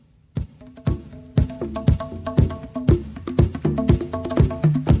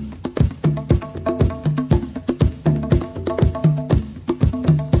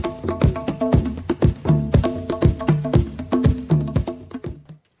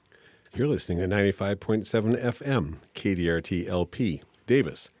You're listening to 95.7 FM, KDRT LP,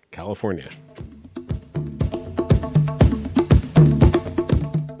 Davis, California.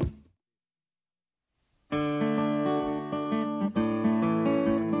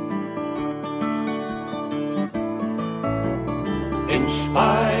 Inch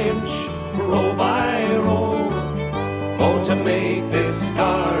by inch, row by row, oh, to make this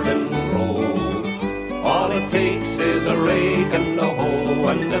garden grow. All it takes is a rake and a hoe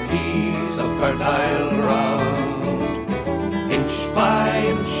and a piece of fertile ground. Inch by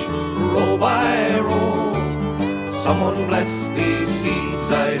inch, row by row, someone bless these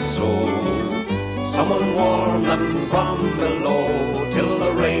seeds I sow. Someone warm them from below till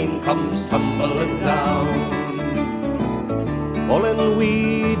the rain comes tumbling down. Pulling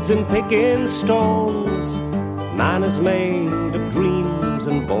weeds and picking stones, man is made of dreams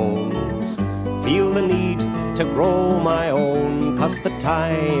and bones. Feel the need to grow my own, 'cause the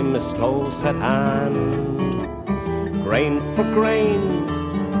time is close at hand. Grain for grain,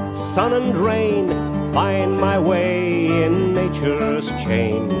 sun and rain, find my way in nature's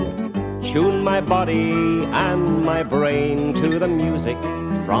chain. Tune my body and my brain to the music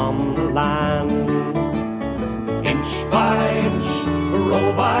from the land. Inch by inch,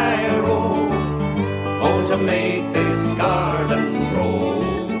 row by row, oh, to make this garden grow.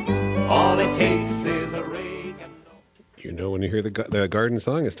 All it takes is a rake and You know when you hear the garden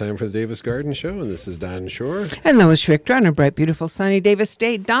song, it's time for the Davis Garden Show, and this is Don Shore. And Lois Richter on a bright, beautiful, sunny Davis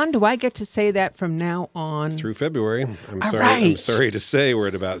day. Don, do I get to say that from now on? Through February. I'm Right. sorry to say we're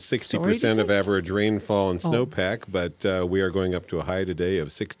at about 60% of average rainfall and snowpack, but we are going up to a high today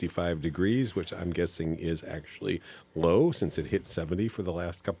of 65 degrees, which I'm guessing is actually low since it hit 70 for the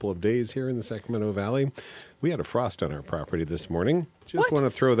last couple of days here in the Sacramento Valley. We had a frost on our property this morning. Just want to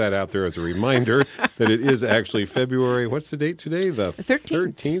throw that out there as a reminder that it is actually February. What's the date today? The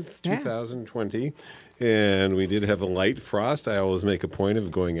 13th, 2020. And we did have a light frost. I always make a point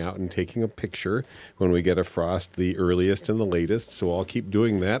of going out and taking a picture when we get a frost, the earliest and the latest. So I'll keep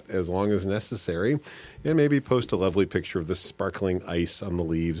doing that as long as necessary. And maybe post a lovely picture of the sparkling ice on the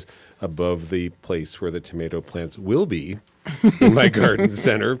leaves above the place where the tomato plants will be in my garden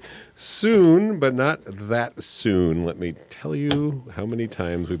center soon, but not that soon. Let me tell you how many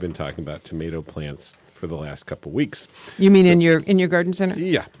times we've been talking about tomato plants for the last couple weeks. You mean in your garden center?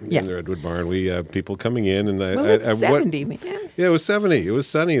 Yeah, in the Redwood Barn. We have people coming in, and it's 70, man. Yeah, it was 70. It was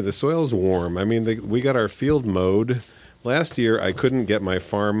sunny. The soil's warm. I mean, we got our field mowed. Last year, I couldn't get my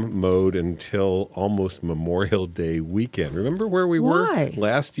farm mowed until almost Memorial Day weekend. Remember where we were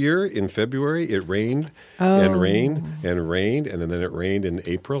last year in February? It rained and rained and rained, and then it rained in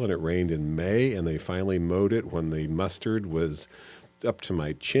April, and it rained in May, and they finally mowed it when the mustard was up to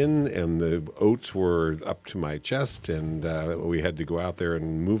my chin and the oats were up to my chest, and we had to go out there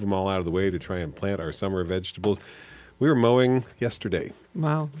and move them all out of the way to try and plant our summer vegetables. We were mowing yesterday.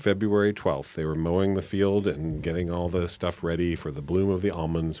 Wow. February 12th. They were mowing the field and getting all the stuff ready for the bloom of the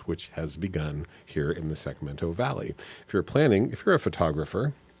almonds, which has begun here in the Sacramento Valley. If you're a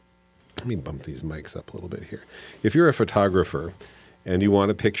photographer, let me bump these mics up a little bit here. If you're a photographer and you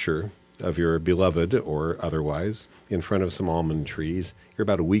want a picture of your beloved or otherwise in front of some almond trees, you're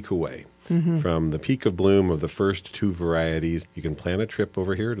about a week away from the peak of bloom of the first two varieties. You can plan a trip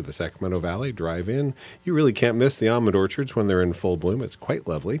over here to the Sacramento Valley, drive in. You really can't miss the almond orchards when they're in full bloom. It's quite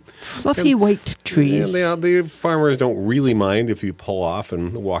lovely. Fluffy white trees. And the farmers don't really mind if you pull off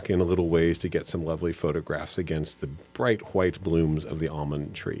and walk in a little ways to get some lovely photographs against the bright white blooms of the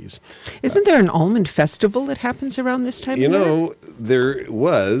almond trees. Isn't there an almond festival that happens around this time of year? You know, there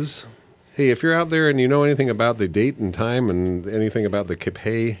was. Hey, if you're out there and you know anything about the date and time and anything about the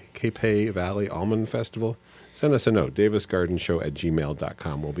Capay Valley Almond Festival, send us a note,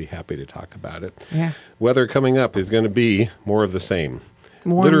 davisgardenshow@gmail.com. We'll be happy to talk about it. Yeah. Weather coming up is going to be more of the same.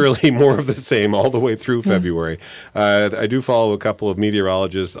 Literally more of the same all the way through February. I do follow a couple of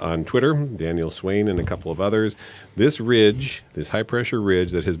meteorologists on Twitter, Daniel Swain and a couple of others. This high-pressure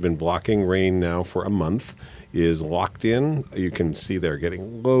ridge that has been blocking rain now for a month, is locked in. You can see they're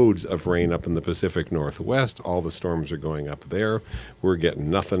getting loads of rain up in the Pacific Northwest. All the storms are going up there. We're getting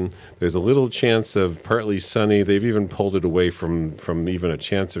nothing. There's a little chance of partly sunny. They've even pulled it away from even a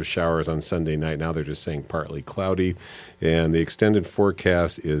chance of showers on Sunday night. Now they're just saying partly cloudy. And the extended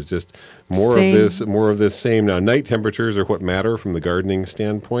forecast is just more of this same. Now, night temperatures are what matter from the gardening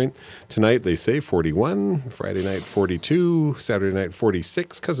standpoint. Tonight, they say 41. Friday night, 42. Saturday night,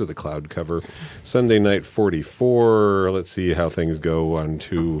 46 because of the cloud cover. Sunday night, 44. Let's see how things go on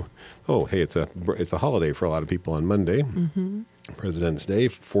to. Oh, hey, it's a holiday for a lot of people on Monday. President's Day,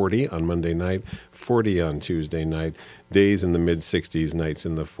 40 on Monday night, 40 on Tuesday night, days in the mid-60s, nights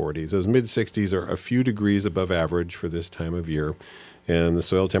in the 40s. Those mid-60s are a few degrees above average for this time of year, and the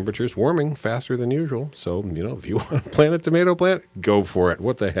soil temperature is warming faster than usual. So, if you want to plant a tomato plant, go for it.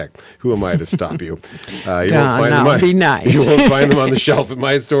 What the heck? Who am I to stop you? Be nice. You won't find them on the shelf at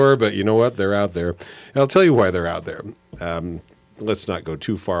my store, but you know what? They're out there. And I'll tell you why they're out there. Let's not go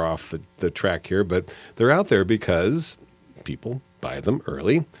too far off the track here, but they're out there because people buy them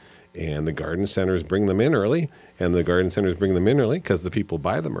early, and the garden centers bring them in early, and the garden centers bring them in early because the people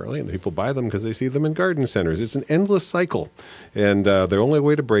buy them early, and the people buy them because they see them in garden centers. It's an endless cycle, and the only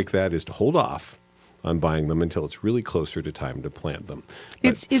way to break that is to hold off on buying them until it's really closer to time to plant them.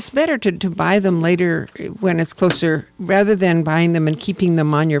 But it's better to buy them later when it's closer rather than buying them and keeping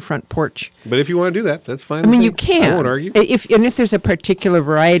them on your front porch. But if you want to do that, that's fine. I mean, you can. I won't argue. If there's a particular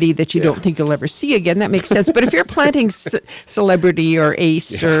variety that you don't think you'll ever see again, that makes sense. But if you're planting Celebrity or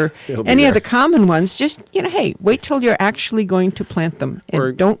Ace or any of the common ones, just, hey, wait till you're actually going to plant them.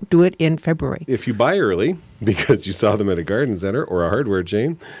 And don't do it in February. If you buy early because you saw them at a garden center or a hardware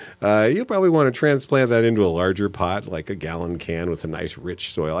chain, you'll probably want to transplant that into a larger pot, like a gallon can with a nice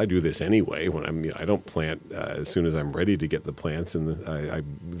rich soil. I do this anyway when I don't plant as soon as I'm ready to get the plants and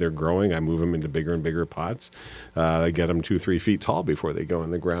they're growing. I move them into bigger and bigger pots. I get them 2-3 feet tall before they go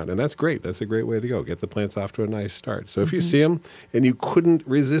in the ground, and that's great. That's a great way to go. Get the plants off to a nice start. So if you see them and you couldn't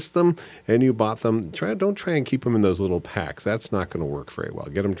resist them and you bought them, don't try and keep them in those little packs. That's not going to work very well.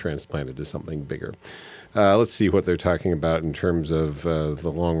 Get them transplanted to something bigger. Let's see what they're talking about in terms of the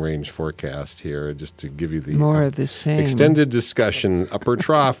long-range forecast here, just to give you the more of the same extended discussion. Upper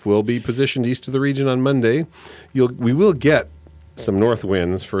trough will be positioned east of the region on Monday. We will get some north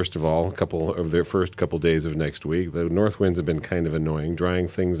winds, first of all, the first couple days of next week. The north winds have been kind of annoying, drying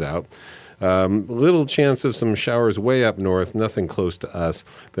things out. Little chance of some showers way up north, nothing close to us.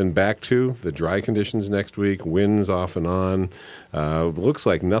 Then back to the dry conditions next week, winds off and on. Looks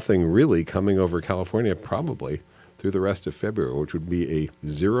like nothing really coming over California probably through the rest of February, which would be a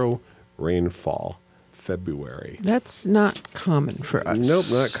zero rainfall February. That's not common for us. Nope,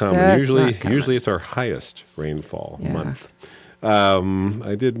 not common. Usually it's our highest rainfall month.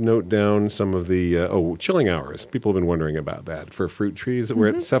 I did note down some of the chilling hours. People have been wondering about that. For fruit trees, we're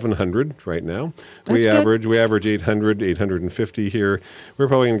at 700 right now. That's good. We average 800, 850 here. We're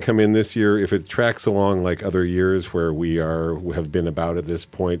probably going to come in this year, if it tracks along like other years where we have been about at this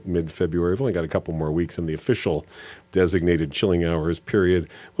point, mid-February. We've only got a couple more weeks in the official designated chilling hours period.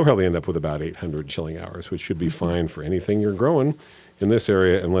 We'll probably end up with about 800 chilling hours, which should be fine for anything you're growing in this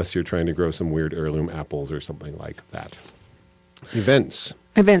area, unless you're trying to grow some weird heirloom apples or something like that. Events.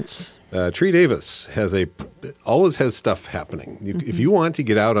 Tree Davis always has stuff happening. If you want to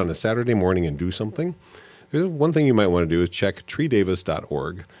get out on a Saturday morning and do something, there's one thing you might want to do is check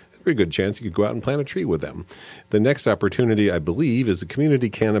treedavis.org. There's a pretty good chance you could go out and plant a tree with them. The next opportunity, I believe, is the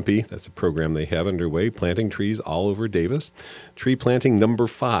Community Canopy. That's a program they have underway, planting trees all over Davis. Tree planting number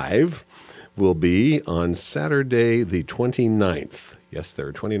 5 will be on Saturday the 29th. Yes, there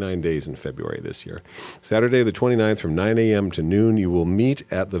are 29 days in February this year. Saturday the 29th from 9 a.m. to noon, you will meet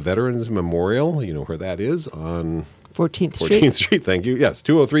at the Veterans Memorial. You know where that is? On 14th Street. 14th Street, thank you. Yes,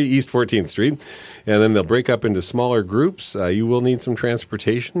 203 East 14th Street. And then they'll break up into smaller groups. You will need some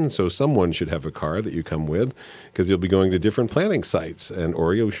transportation, so someone should have a car that you come with because you'll be going to different planting sites.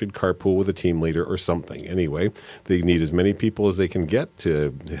 Or you should carpool with a team leader or something. Anyway, they need as many people as they can get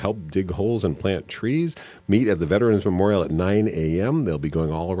to help dig holes and plant trees. Meet at the Veterans Memorial at 9 a.m. They'll be going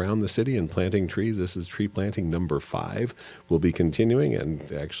all around the city and planting trees. This is tree planting number 5. We'll be continuing,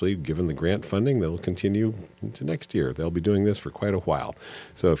 and actually, given the grant funding, they'll continue into next year. They'll be doing this for quite a while.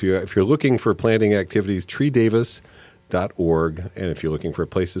 So if you're looking for planting activities, treedavis.org. And if you're looking for a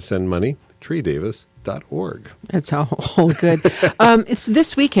place to send money, treedavis.org. That's all good. It's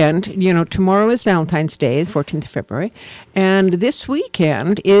this weekend. Tomorrow is Valentine's Day, the 14th of February. And this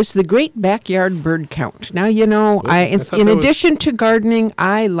weekend is the Great Backyard Bird Count. Now, in addition to gardening,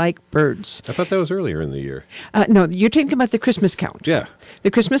 I like birds. I thought that was earlier in the year. No, you're talking about the Christmas count. Yeah. The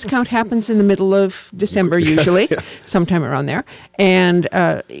Christmas count happens in the middle of December, usually, sometime around there. And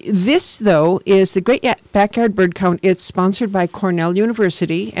this, though, is the Great Backyard Bird Count. It's sponsored by Cornell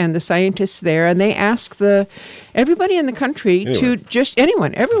University and the scientists there, and they ask everybody in the country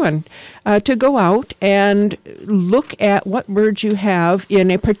everyone, to go out and look at what birds you have in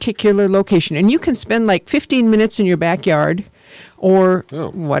a particular location. And you can spend like 15 minutes in your backyard, or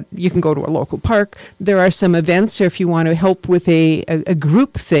you can go to a local park. There are some events, or if you want to help with a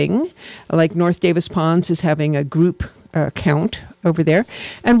group thing, like North Davis Ponds is having a group count over there.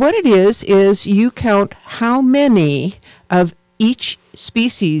 And what it is you count how many of each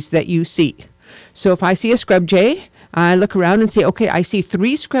species that you see. So if I see a scrub jay, I look around and say, okay, I see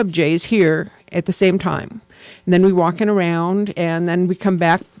 3 scrub jays here at the same time. And then we walk in around, and then we come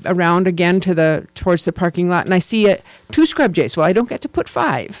back around again towards the parking lot, and I see 2 scrub jays. Well, I don't get to put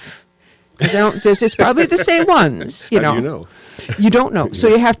 5. Because it's probably the same ones. How do you know? You don't know, so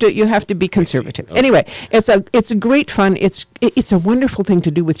you have to be conservative. Okay. Anyway, it's a great fun. It's a wonderful thing to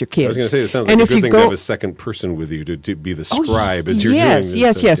do with your kids. I was going to say, it sounds like a good thing to have a second person with you to be the scribe as you're doing this.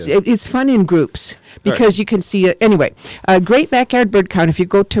 Yes. It's fun in groups because you can see it. Anyway, great backyard bird count. If you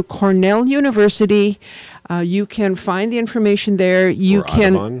go to Cornell University, you can find the information there. You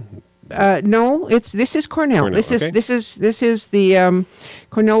can. Audubon? No, this is Cornell. This is the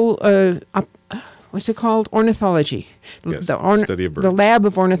Cornell. What's it called? Ornithology. Yes, study of birds. The lab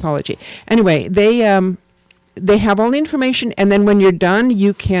of ornithology. Anyway, they have all the information, and then when you're done,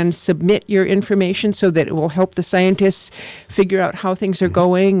 you can submit your information so that it will help the scientists figure out how things are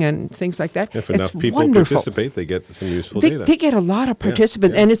going and things like that. If enough people participate, they get some useful data. They get a lot of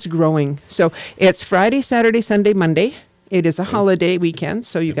participants, and it's growing. So it's Friday, Saturday, Sunday, Monday. It is a holiday weekend,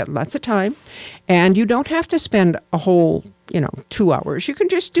 so you got lots of time, and you don't have to spend a whole 2 hours. You can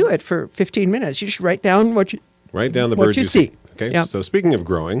just do it for 15 minutes. You just write down the birds you see. Okay. Yep. So speaking of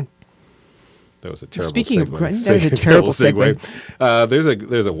growing, that was a terrible Speaking segue. of growing, that was a terrible segue.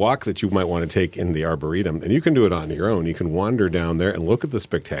 There's a walk that you might want to take in the Arboretum, and you can do it on your own. You can wander down there and look at the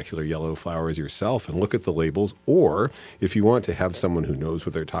spectacular yellow flowers yourself and look at the labels. Or if you want to have someone who knows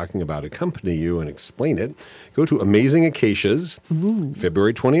what they're talking about accompany you and explain it, go to Amazing Acacias,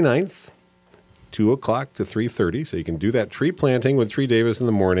 February 29th. 2 o'clock to 3:30, so you can do that tree planting with Tree Davis in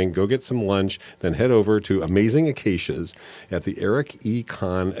the morning, go get some lunch, then head over to Amazing Acacias at the Eric E.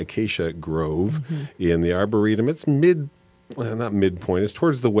 Kahn Acacia Grove in the Arboretum. It's not midpoint, it's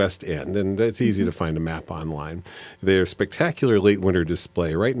towards the west end, and it's easy to find a map online. Their spectacular late winter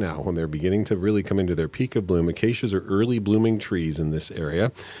display right now, when they're beginning to really come into their peak of bloom. Acacias are early blooming trees in this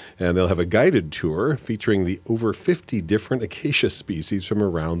area, and they'll have a guided tour featuring the over 50 different acacia species from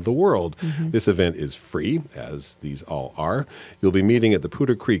around the world. This event is free, as these all are. You'll be meeting at the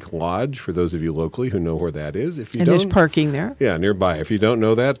Poudre Creek Lodge, for those of you locally who know where that is. There's parking there. Yeah, nearby. If you don't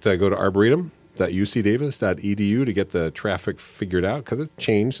know that, go to arboretum.ucdavis.edu to get the traffic figured out, because it's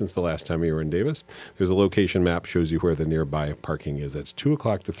changed since the last time you were in Davis. There's a location map, shows you where the nearby parking is. That's 2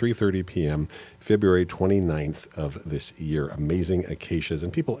 o'clock to 3:30 p.m., February 29th of this year. Amazing Acacias.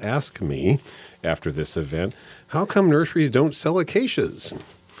 And people ask me after this event, how come nurseries don't sell acacias?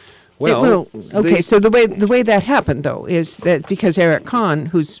 Well, so the way that happened, though, is that because Eric Kahn,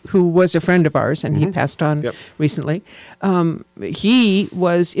 who was a friend of ours and he passed on recently, he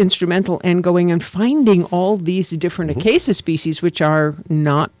was instrumental in going and finding all these different acacia species, which are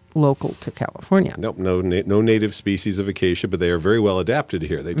not local to California. Nope, no native species of acacia, but they are very well adapted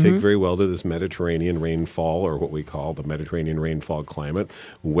here. They take very well to this Mediterranean rainfall, or what we call the Mediterranean rainfall climate,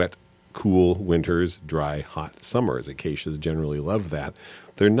 wet, cool winters, dry, hot summers. Acacias generally love that.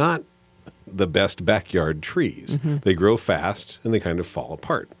 They're not the best backyard trees. They grow fast and they kind of fall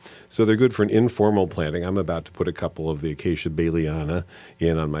apart. So they're good for an informal planting. I'm about to put a couple of the Acacia baileyana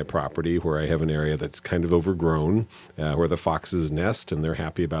in on my property, where I have an area that's kind of overgrown, where the foxes nest, and they're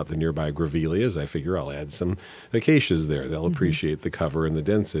happy about the nearby grevilleas. I figure I'll add some acacias there. They'll appreciate the cover and the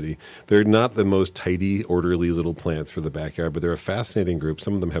density. They're not the most tidy, orderly little plants for the backyard, but they're a fascinating group.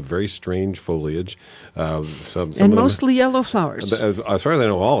 Some of them have very strange foliage. And mostly yellow flowers. As far as I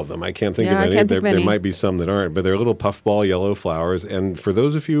know, all of them. I can't think of any. There might be some that aren't, but they're little puffball yellow flowers. And for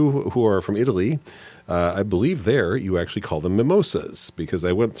those of you who are from Italy, I believe there you actually call them mimosas, because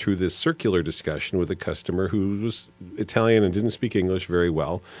I went through this circular discussion with a customer who was Italian and didn't speak English very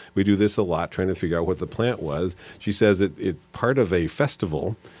well. We do this a lot, trying to figure out what the plant was. She says it's part of a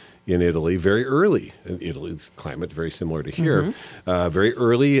festival in Italy very early. In Italy's climate, very similar to here, very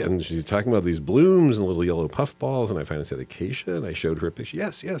early, and she's talking about these blooms and little yellow puffballs, and I finally said acacia, and I showed her a picture.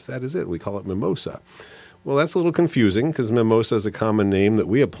 Yes, that is it. We call it mimosa. Well, that's a little confusing, because mimosa is a common name that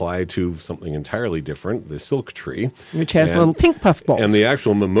we apply to something entirely different, the silk tree. Which has little pink puffballs. And the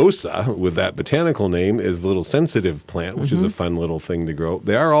actual mimosa, with that botanical name, is the little sensitive plant, which is a fun little thing to grow.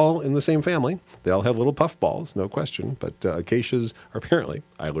 They are all in the same family. They all have little puffballs, no question. But acacias are apparently,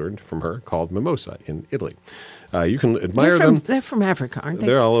 I learned from her, called mimosa in Italy. You can admire them. They're from Africa, aren't they?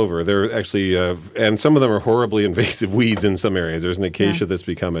 They're all over. They're actually, and some of them are horribly invasive weeds in some areas. There's an acacia that's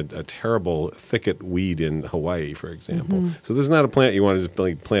become a terrible thicket weed in Hawaii, for example. So this is not a plant you want to just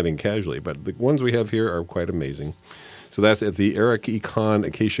be planting casually, but the ones we have here are quite amazing. So that's at the Eric E. Kahn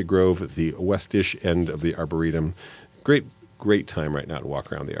Acacia Grove at the westish end of the Arboretum. Great great time right now to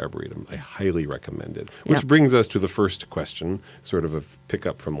walk around the Arboretum. I highly recommend it. Which brings us to the first question, sort of a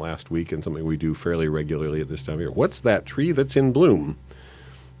pickup from last week and something we do fairly regularly at this time of year. What's that tree that's in bloom?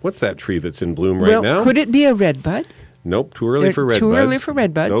 What's that tree that's in bloom right now? Could it be a redbud? Nope, too early for redbuds. Too early for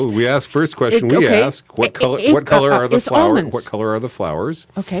redbuds. So we ask first question. We ask what color are the flowers? Almonds. What color are the flowers?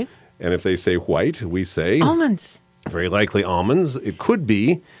 Okay. And if they say white, we say almonds. Very likely almonds. It could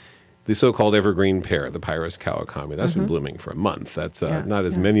be the so-called evergreen pear, the Pyrus Kawakami. That's been blooming for a month. That's not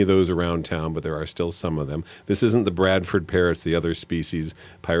as many of those around town, but there are still some of them. This isn't the Bradford pear. It's the other species,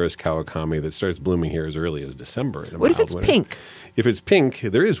 Pyrus Kawakami, that starts blooming here as early as December. What if it's pink? If it's pink,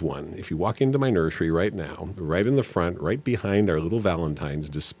 there is one. If you walk into my nursery right now, right in the front, right behind our little Valentine's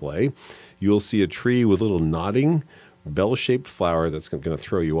display, you'll see a tree with little nodding, bell-shaped flower that's going to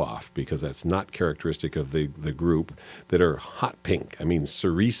throw you off because that's not characteristic of the group, that are hot pink. I mean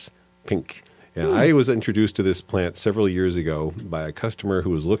cerise pink. And I was introduced to this plant several years ago by a customer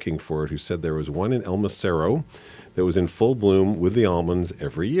who was looking for it, who said there was one in El Macero that was in full bloom with the almonds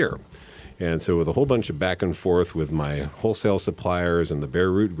every year. And so with a whole bunch of back and forth with my wholesale suppliers and the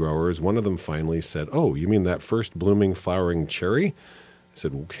bare root growers, one of them finally said, "Oh, you mean that first blooming flowering cherry?" I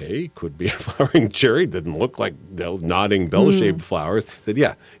said, "Okay, could be a flowering cherry. Didn't look like nodding bell-shaped flowers." I said,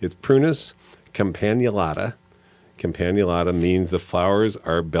 "Yeah, it's Prunus campanulata." Campanulata means the flowers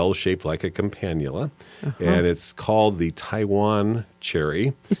are bell-shaped like a campanula, and it's called the Taiwan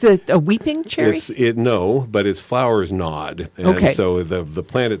cherry. Is it a weeping cherry? No, but its flowers nod. And okay. So the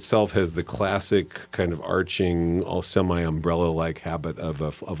plant itself has the classic kind of arching, all semi-umbrella-like habit of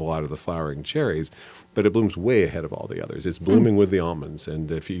a lot of the flowering cherries, but it blooms way ahead of all the others. It's blooming with the almonds,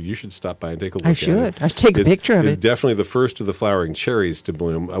 and if you should stop by and take a look at it. I should. I'll take a picture of it. It's definitely the first of the flowering cherries to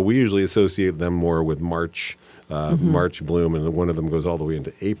bloom. We usually associate them more with March bloom, and one of them goes all the way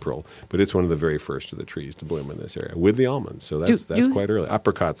into April. But it's one of the very first of the trees to bloom in this area with the almonds. So that's quite early.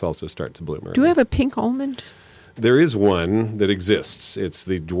 Apricots also start to bloom early. Do you have a pink almond? There is one that exists. It's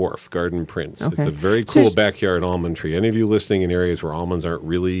the dwarf Garden Prince. Okay. It's a very cool backyard almond tree. Any of you listening in areas where almonds aren't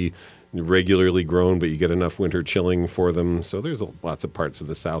really regularly grown, but you get enough winter chilling for them. So there's lots of parts of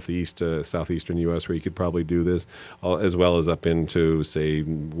the southeastern U.S. where you could probably do this, as well as up into, say,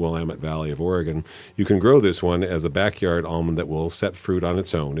 Willamette Valley of Oregon. You can grow this one as a backyard almond that will set fruit on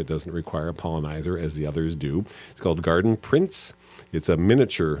its own. It doesn't require a pollinizer, as the others do. It's called Garden Prince. It's a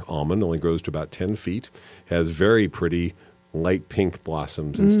miniature almond, only grows to about 10 feet, has very pretty light pink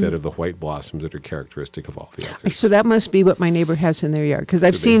blossoms instead of the white blossoms that are characteristic of all the others. So that must be what my neighbor has in their yard, because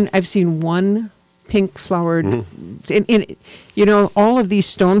I've seen one pink flowered. All of these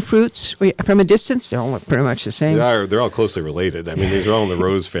stone fruits from a distance, they all look pretty much the same. They're all closely related. I mean, these are all in the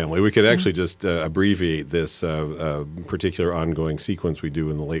rose family. We could actually just abbreviate this particular ongoing sequence we do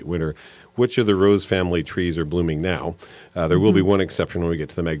in the late winter. Which of the rose family trees are blooming now? There will be one exception when we get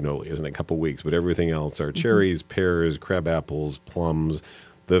to the magnolias in a couple weeks, but everything else are cherries, pears, crab apples, plums.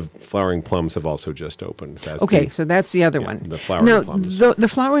 The flowering plums have also just opened. So that's the other one. The flowering plums. The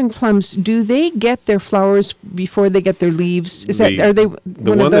flowering plums, do they get their flowers before they get their leaves? Are they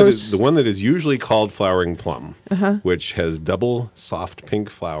one of those? The one that is usually called flowering plum, which has double soft pink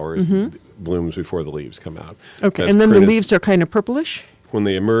flowers, blooms before the leaves come out. Okay, and then the leaves are kind of purplish? When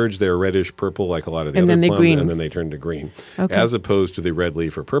they emerge, they're reddish purple like a lot of the other plums, and then they turn to green. Okay. As opposed to the red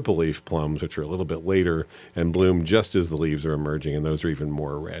leaf or purple leaf plums, which are a little bit later and bloom just as the leaves are emerging, and those are even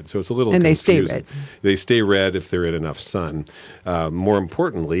more red. So it's a little confusing. They stay red. They stay red if they're in enough sun. More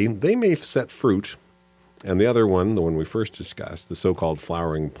importantly, they may set fruit. And the other one, the one we first discussed, the so-called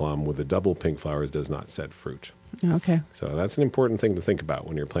flowering plum with the double pink flowers, does not set fruit. Okay. So that's an important thing to think about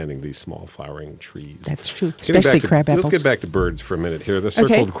when you're planting these small flowering trees. That's true, especially crab apples. Let's get back to birds for a minute here. The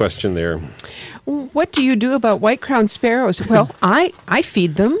circled question there. What do you do about white-crowned sparrows? Well, I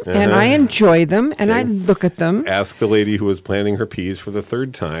feed them, and I enjoy them, and I look at them. Ask the lady who was planting her peas for the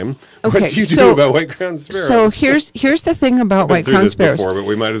third time. Okay, what do you do about white-crowned sparrows? So here's the thing about white-crowned sparrows. Before, but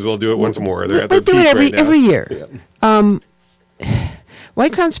we might as well do it once more. They're at their peak right now. Every year. Yeah.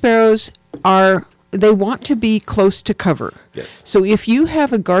 White-crowned sparrows they want to be close to cover. Yes. So if you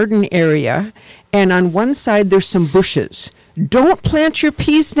have a garden area and on one side there's some bushes, don't plant your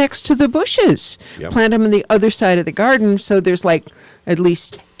peas next to the bushes. Yep. Plant them on the other side of the garden so there's like at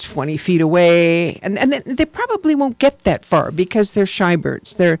least 20 feet away. And they probably won't get that far because they're shy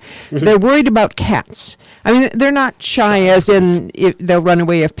birds. They're worried about cats. I mean, they're not shy as in they'll run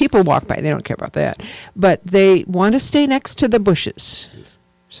away if people walk by. They don't care about that. But they want to stay next to the bushes. Yes.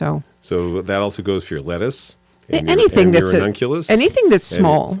 So that also goes for your lettuce Anything that's ranunculus. Anything that's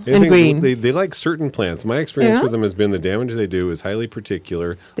small and green. They like certain plants. My experience with them has been the damage they do is highly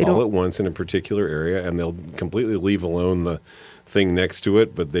particular, all at once in a particular area, and they'll completely leave alone the thing next to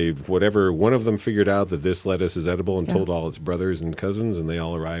it, but one of them figured out that this lettuce is edible and told all its brothers and cousins, and they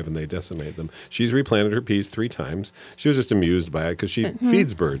all arrive and they decimate them. She's replanted her peas 3 times. She was just amused by it because she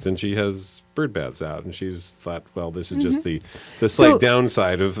feeds birds and she has bird baths out, and she's thought, well, this is just the slight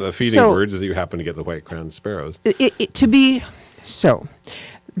downside of feeding birds is that you happen to get the white-crowned sparrows.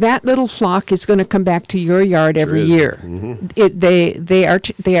 That little flock is going to come back to your yard every year. Mm-hmm.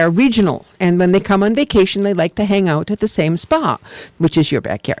 They are regional, and when they come on vacation, they like to hang out at the same spot, which is your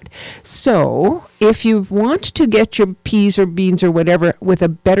backyard. So, if you want to get your peas or beans or whatever with a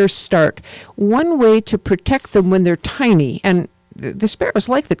better start, one way to protect them when they're tiny, and the sparrows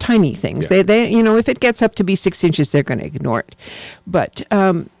like the tiny things. They if it gets up to be 6 inches, they're going to ignore it. But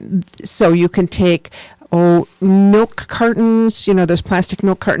so you can take milk cartons, those plastic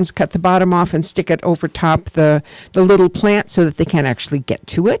milk cartons, cut the bottom off and stick it over top the little plant so that they can't actually get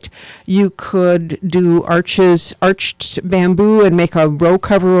to it. You could do arched bamboo and make a row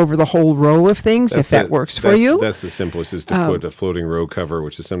cover over the whole row of things if that works for you. That's the simplest, is to put a floating row cover,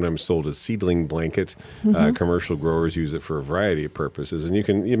 which is sometimes sold as seedling blanket. Commercial growers use it for a variety of purposes. And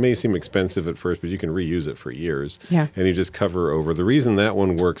it may seem expensive at first, but you can reuse it for years. Yeah. And you just cover over. The reason that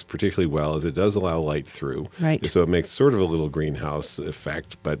one works particularly well is it does allow light through. Right. So it makes sort of a little greenhouse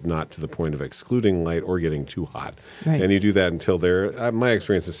effect, but not to the point of excluding light or getting too hot. Right. And you do that until they're, my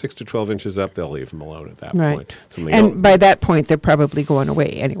experience is 6 to 12 inches up, they'll leave them alone at that point. And by that point, they're probably going away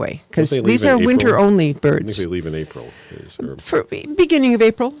anyway, because these are winter-only birds. I think they leave in April. For beginning of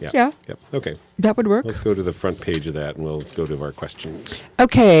April, yeah. Yep. Okay. That would work. Let's go to the front page of that, and let's go to our questions.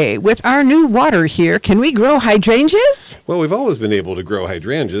 Okay, with our new water here, can we grow hydrangeas? Well, we've always been able to grow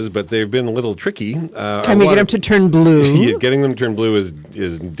hydrangeas, but they've been a little tricky. Can we get them to turn blue? Getting them to turn blue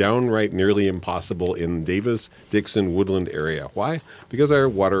is downright nearly impossible in Davis-Dixon woodland area. Why? Because our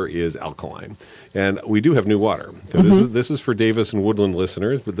water is alkaline. And we do have new water. So this is for Davis and woodland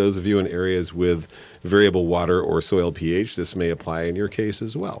listeners, but those of you in areas with variable water or soil pH, this may apply in your case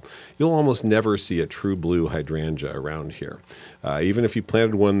as well. You'll almost never see a true blue hydrangea around here. Even if you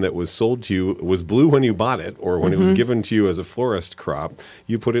planted one that was sold to you, was blue when you bought it, or when it was given to you as a florist crop,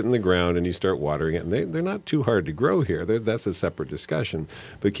 you put it in the ground and you start watering it. And they're not too hard to grow here. That's a separate discussion.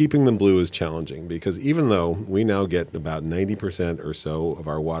 But keeping them blue is challenging, because even though we now get about 90% or so of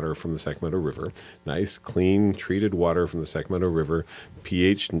our water from the Sacramento River, nice, clean, treated water from the Sacramento River,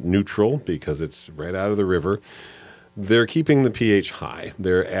 pH neutral because it's right out of the river, they're keeping the pH high.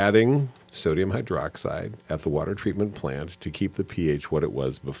 They're adding sodium hydroxide at the water treatment plant to keep the pH what it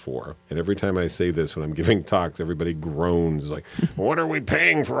was before. And every time I say this when I'm giving talks, everybody groans like, what are we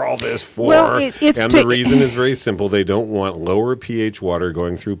paying for all this for? Well, the reason is very simple. They don't want lower pH water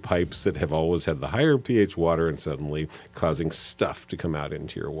going through pipes that have always had the higher pH water and suddenly causing stuff to come out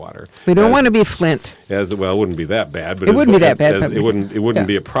into your water. We don't want to be Flint. It wouldn't be that bad. But it wouldn't be that bad. It wouldn't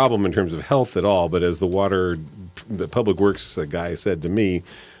be a problem in terms of health at all. But as the public works guy said to me,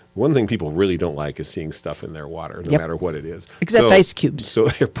 one thing people really don't like is seeing stuff in their water, no matter what it is. Except ice cubes. So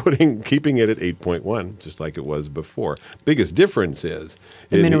they're keeping it at 8.1, just like it was before. Biggest difference is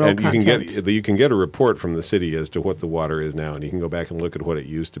the mineral content. You can get a report from the city as to what the water is now, and you can go back and look at what it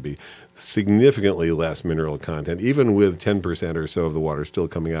used to be. Significantly less mineral content, even with 10% or so of the water still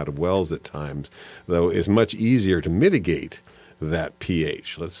coming out of wells at times, though it's much easier to mitigate that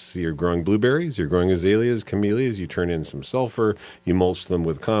pH. Let's see, you're growing blueberries, you're growing azaleas, camellias, you turn in some sulfur, you mulch them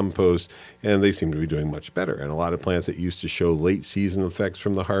with compost, and they seem to be doing much better. And a lot of plants that used to show late season effects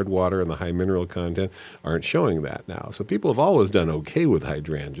from the hard water and the high mineral content aren't showing that now. So people have always done okay with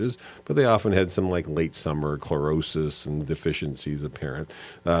hydrangeas, but they often had some like late summer chlorosis and deficiencies apparent.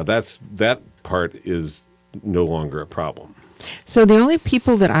 That part is no longer a problem. So the only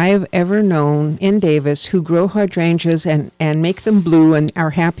people that I have ever known in Davis who grow hydrangeas and make them blue and are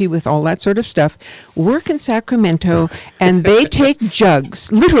happy with all that sort of stuff work in Sacramento, and they take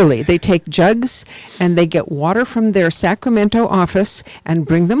jugs. Literally, they take jugs and they get water from their Sacramento office and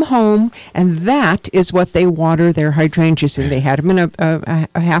bring them home, and that is what they water their hydrangeas in. They had them in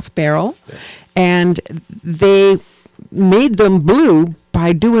a half barrel, and they made them blue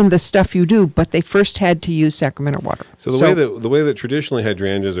by doing the stuff you do, but they first had to use Sacramento water. So the way that traditionally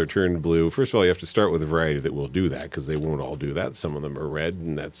hydrangeas are turned blue, first of all, you have to start with a variety that will do that, because they won't all do that. Some of them are red,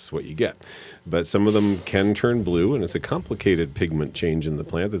 and that's what you get. But some of them can turn blue, and it's a complicated pigment change in the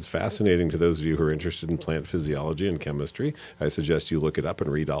plant that's fascinating to those of you who are interested in plant physiology and chemistry. I suggest you look it up and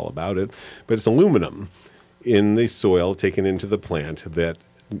read all about it. But it's aluminum in the soil taken into the plant that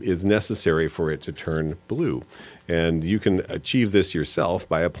is necessary for it to turn blue. And you can achieve this yourself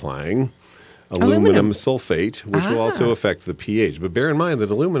by applying aluminum sulfate, which will also affect the pH. But bear in mind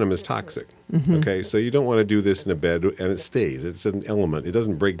that aluminum is toxic. Okay, so you don't want to do this in a bed, and it stays. It's an element. It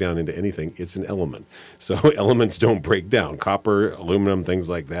doesn't break down into anything. It's an element. So elements don't break down. Copper, aluminum, things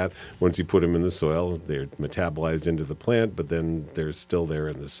like that. Once you put them in the soil, they're metabolized into the plant, but then they're still there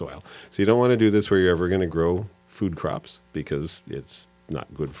in the soil. So you don't want to do this where you're ever going to grow food crops because it's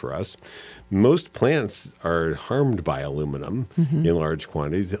not good for us. Most plants are harmed by aluminum in large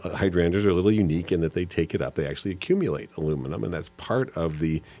quantities. Hydrangeas are a little unique in that they take it up. They actually accumulate aluminum, and that's part of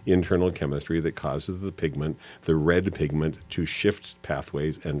the internal chemistry that causes the pigment, the red pigment, to shift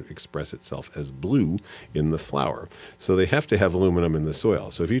pathways and express itself as blue in the flower. So they have to have aluminum in the soil.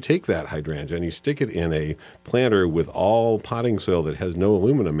 So if you take that hydrangea and you stick it in a planter with all potting soil that has no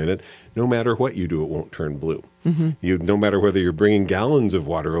aluminum in it, no matter what you do, it won't turn blue. No matter whether you're bringing gallons of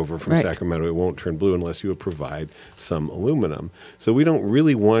water over from Sacramento, it won't turn blue unless you provide some aluminum. So we don't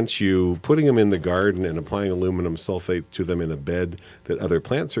really want you putting them in the garden and applying aluminum sulfate to them in a bed that other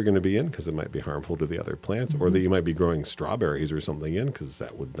plants are going to be in, because it might be harmful to the other plants, or that you might be growing strawberries or something in, because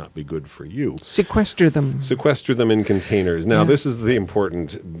that would not be good for you. Sequester them. Sequester them in containers. Now, this is the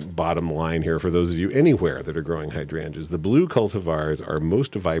important bottom line here for those of you anywhere that are growing hydrangeas. The blue cultivars are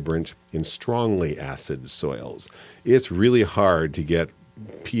most vibrant in strongly acid soils. It's really hard to get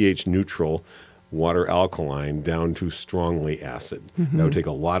pH neutral water alkaline down to strongly acid. That would take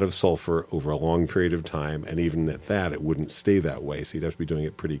a lot of sulfur over a long period of time, and even at that, it wouldn't stay that way, so you'd have to be doing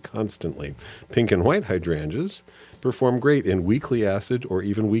it pretty constantly. Pink and white hydrangeas perform great in weakly acid or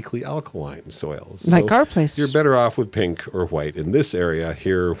even weakly alkaline soils. Like our place. You're better off with pink or white in this area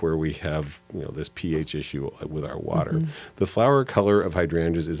here where we have this pH issue with our water. The flower color of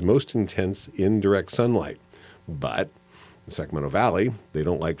hydrangeas is most intense in direct sunlight, but in Sacramento Valley, they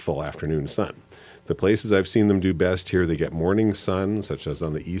don't like full afternoon sun. The places I've seen them do best here, they get morning sun, such as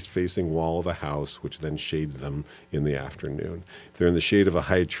on the east-facing wall of a house, which then shades them in the afternoon. If they're in the shade of a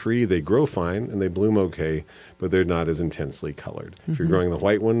high tree, they grow fine and they bloom okay, but they're not as intensely colored. If you're growing the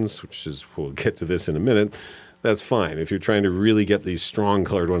white ones, which is, we'll get to this in a minute, that's fine. If you're trying to really get these strong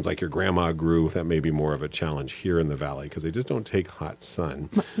colored ones like your grandma grew, that may be more of a challenge here in the valley because they just don't take hot sun.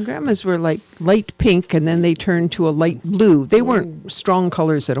 My grandma's were like light pink and then they turned to a light blue. They weren't strong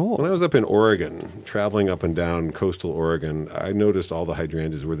colors at all. When I was up in Oregon, traveling up and down coastal Oregon, I noticed all the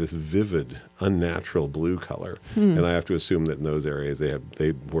hydrangeas were this vivid, unnatural blue color. And I have to assume that in those areas,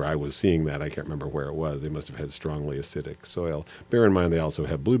 where I was seeing that, I can't remember where it was, they must have had strongly acidic soil. Bear in mind, they also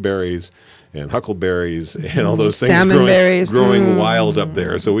have blueberries and huckleberries and all those things growing wild up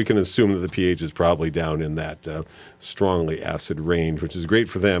there. So we can assume that the pH is probably down in that strongly acid range, which is great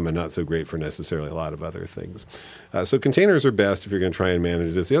for them and not so great for necessarily a lot of other things. So containers are best if you're going to try and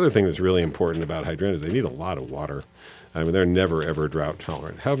manage this. The other thing that's really important about hydrangeas, they need a lot of water. I mean, they're never, ever drought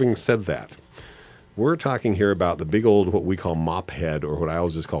tolerant. Having said that, we're talking here about the big old, what we call mop head, or what I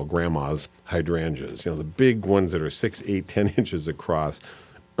always just call grandma's hydrangeas. The big ones that are 6, 8, 10 inches across.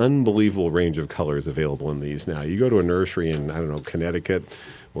 Unbelievable range of colors available in these now. You go to a nursery in, Connecticut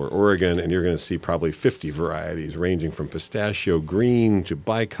or Oregon, and you're going to see probably 50 varieties ranging from pistachio green to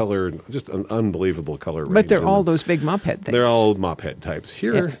bicolored, just an unbelievable color range. But they're all those big mop head things. They're all mop head types.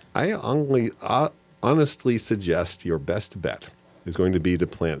 Here, I honestly suggest your best bet is going to be to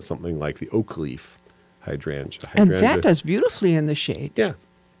plant something like the oak leaf hydrangea. And that does beautifully in the shade. Yeah.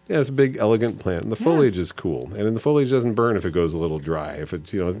 Yeah, it's a big, elegant plant, and the foliage is cool. And the foliage doesn't burn if it goes a little dry. If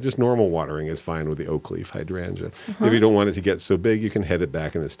it's, just normal watering is fine with the oak leaf hydrangea. If you don't want it to get so big, you can head it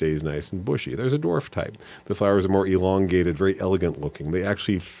back and it stays nice and bushy. There's a dwarf type. The flowers are more elongated, very elegant looking. They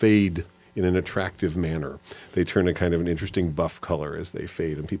actually fade in an attractive manner. They turn a kind of an interesting buff color as they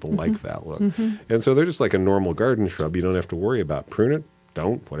fade, and people like that look. And so they're just like a normal garden shrub. You don't have to worry about prune it.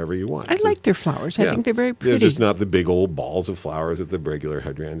 Don't, whatever you want. I like their flowers. I think they're very pretty. They're just not the big old balls of flowers that the regular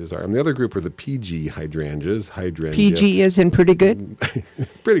hydrangeas are. And the other group are the PG hydrangeas. PG as in pretty good?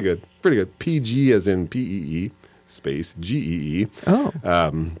 Pretty good. PG as in PEE, space, GEE. Oh.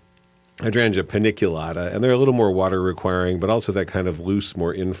 Hydrangea paniculata, and they're a little more water requiring, but also that kind of loose,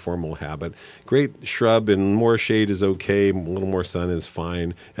 more informal habit. Great shrub, and more shade is okay, a little more sun is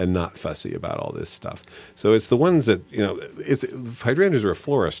fine, and not fussy about all this stuff. So it's the ones that, hydrangeas are a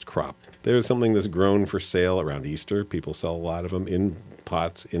florist crop. there's something that's grown for sale around Easter. People sell a lot of them in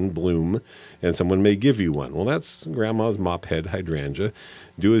pots in bloom, and someone may give you one. Well, that's Grandma's mophead hydrangea.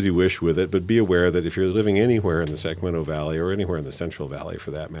 Do as you wish with it, but be aware that if you're living anywhere in the Sacramento Valley or anywhere in the Central Valley for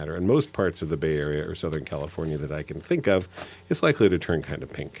that matter, and most parts of the Bay Area or Southern California that I can think of, it's likely to turn kind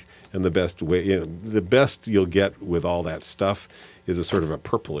of pink. And the best way, the best you'll get with all that stuff is a sort of a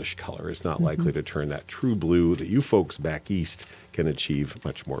purplish color. It's not likely to turn that true blue that you folks back east can achieve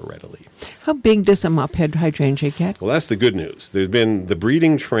much more readily. How big does a mophead hydrangea get? Well, that's the good news. There's been the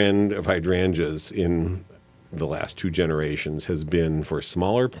breeding trend of hydrangeas in the last 2 generations has been for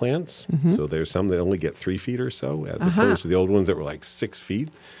smaller plants. So there's some that only get 3 feet or so, as opposed to the old ones that were like 6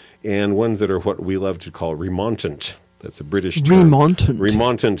 feet, and ones that are what we love to call remontant. That's a British term. Remontant.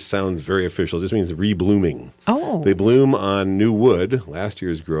 Remontant sounds very official. It just means reblooming. Oh. They bloom on new wood, last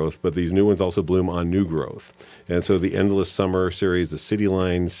year's growth, but these new ones also bloom on new growth. And so the Endless Summer series, the City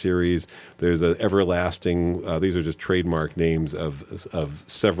Line series, there's an Everlasting, these are just trademark names of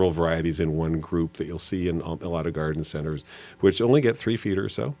several varieties in one group that you'll see in a lot of garden centers, which only get 3 feet or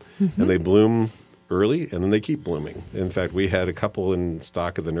so. And they bloom early, and then they keep blooming. In fact, we had a couple in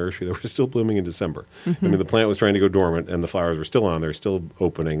stock at the nursery that were still blooming in December. I mean, the plant was trying to go dormant, and the flowers were still on there, still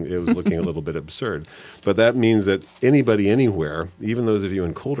opening. It was looking a little bit absurd. But that means that anybody anywhere, even those of you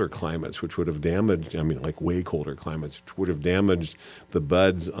in colder climates, which would have damaged, I mean, like way colder climates, which would have damaged the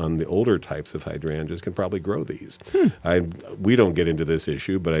buds on the older types of hydrangeas, can probably grow these. We don't get into this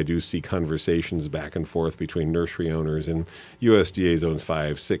issue, but I do see conversations back and forth between nursery owners and USDA zones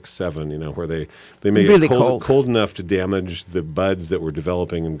 5, 6, 7, where they may really get cold enough to damage the buds that were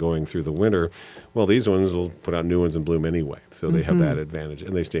developing and going through the winter. Well, these ones will put out new ones and bloom anyway, so they have that advantage,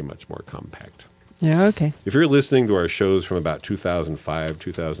 and they stay much more compact. Yeah, okay. If you're listening to our shows from about 2005,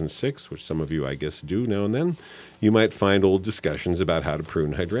 2006, which some of you, I guess, do now and then, you might find old discussions about how to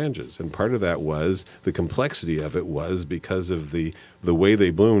prune hydrangeas. And part of that was, the complexity of it was because of the way they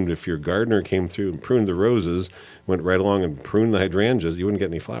bloomed. If your gardener came through and pruned the roses, went right along and pruned the hydrangeas, you wouldn't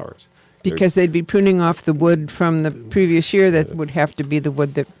get any flowers. Because they'd be pruning off the wood from the previous year that would have to be the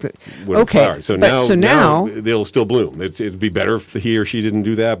wood that... Okay. Flower. So now they'll still bloom. It'd be better if he or she didn't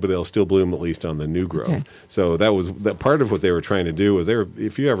do that, but they'll still bloom at least on the new growth. Okay. So that part of what they were trying to do was,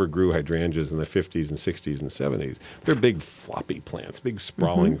 if you ever grew hydrangeas in the 50s and 60s and 70s, they're big floppy plants, big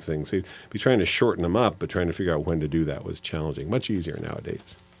sprawling things. So you'd be trying to shorten them up, but trying to figure out when to do that was challenging. Much easier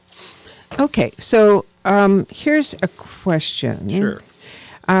nowadays. Okay, so here's a question. Sure.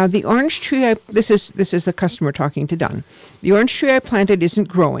 The orange tree, this is the customer talking to Don. The orange tree I planted isn't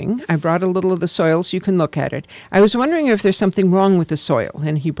growing. I brought a little of the soil so you can look at it. I was wondering if there's something wrong with the soil,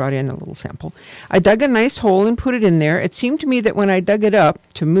 and he brought in a little sample. I dug a nice hole and put it in there. It seemed to me that when I dug it up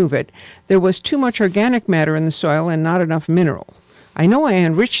to move it, there was too much organic matter in the soil and not enough mineral. I know I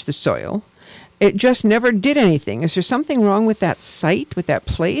enriched the soil. It just never did anything. Is there something wrong with that site, with that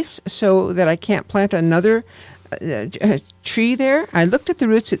place, so that I can't plant another tree there? I looked at the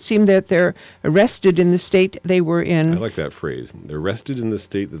roots. It seemed that they're rested in the state they were in. I like that phrase. They're rested in the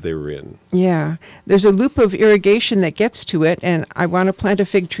state that they were in. Yeah. There's a loop of irrigation that gets to it, and I want to plant a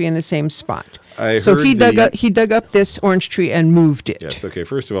fig tree in the same spot. So he dug up this orange tree and moved it. Yes. Okay.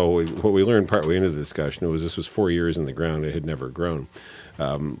 First of all, what we learned partway into the discussion was this was 4 years in the ground. It had never grown.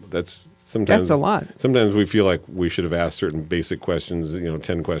 That's a lot. Sometimes we feel like we should have asked certain basic questions,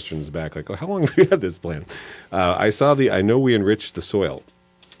 10 questions back, like, how long have we had this plant? I know we enriched the soil,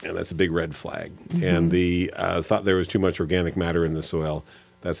 and that's a big red flag. And thought there was too much organic matter in the soil.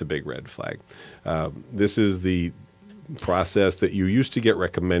 That's a big red flag. This is the process that you used to get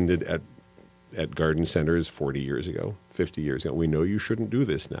recommended at garden centers 40 years ago, 50 years ago. We know you shouldn't do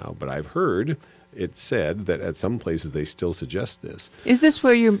this now, but I've heard it said that at some places they still suggest this. Is this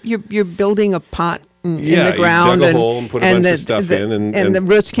where you're building a pot in the ground? You dug a hole and put a bunch of stuff in. And the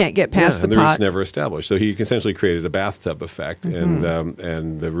roots can't get past the pot? And the roots never established. So he essentially created a bathtub effect, and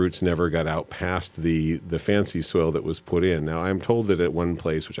the roots never got out past the fancy soil that was put in. Now, I'm told that at one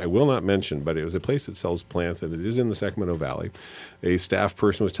place, which I will not mention, but it was a place that sells plants, and it is in the Sacramento Valley, a staff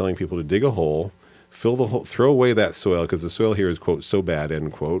person was telling people to dig a hole, fill the hole, throw away that soil, because the soil here is, quote, so bad,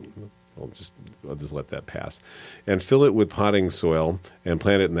 end quote. I'll just let that pass. And fill it with potting soil and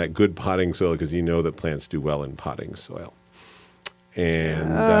plant it in that good potting soil, because you know that plants do well in potting soil.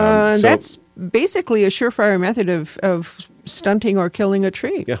 And that's basically a surefire method of stunting or killing a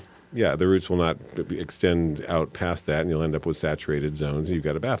tree. Yeah. Yeah, the roots will not extend out past that, and you'll end up with saturated zones. You've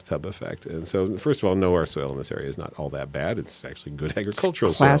got a bathtub effect. And so, first of all, no, our soil in this area is not all that bad. It's actually good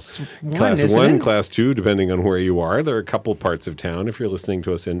agricultural Class soil. one, Class isn't 1, it? Class 2, depending on where you are. There are a couple parts of town. If you're listening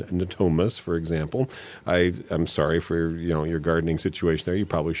to us in Natomas, for example, I'm sorry for your gardening situation there. You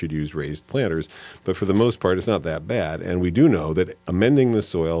probably should use raised planters. But for the most part, it's not that bad. And we do know that amending the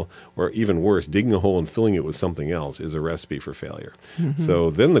soil, or even worse, digging a hole and filling it with something else, is a recipe for failure. So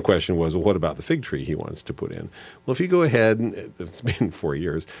then the question was, well, what about the fig tree he wants to put in? Well, if you go ahead, and it's been 4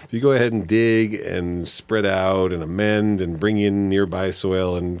 years, if you go ahead and dig and spread out and amend and bring in nearby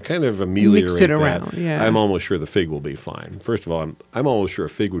soil and kind of ameliorate Mix it around, that, yeah. I'm almost sure the fig will be fine. First of all, I'm almost sure a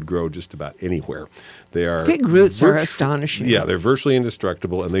fig would grow just about anywhere. They are Fig roots are astonishing. Yeah, they're virtually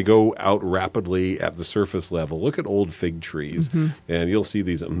indestructible, and they go out rapidly at the surface level. Look at old fig trees, and you'll see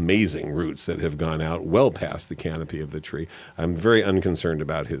these amazing roots that have gone out well past the canopy of the tree. I'm very unconcerned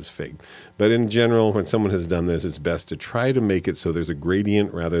about his fig. But in general, when someone has done this, it's best to try to make it so there's a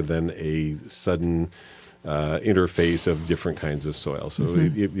gradient rather than a sudden interface of different kinds of soil. So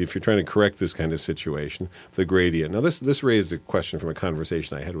if you're trying to correct this kind of situation, the gradient. Now, this raised a question from a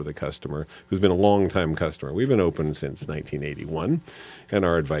conversation I had with a customer who's been a long-time customer. We've been open since 1981, and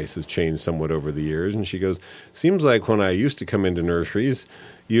our advice has changed somewhat over the years. And she goes, seems like when I used to come into nurseries,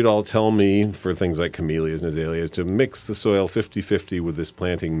 you'd all tell me for things like camellias and azaleas to mix the soil 50-50 with this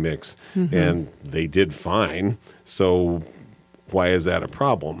planting mix, and they did fine. So why is that a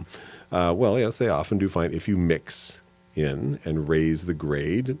problem? Well, yes, they often do fine if you mix in and raise the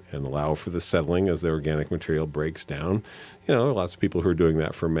grade and allow for the settling as the organic material breaks down. Lots of people who are doing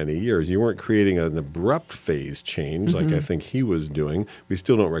that for many years. You weren't creating an abrupt phase change like I think he was doing. We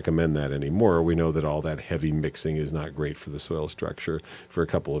still don't recommend that anymore. We know that all that heavy mixing is not great for the soil structure for a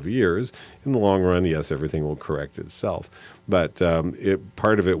couple of years. In the long run, yes, everything will correct itself. But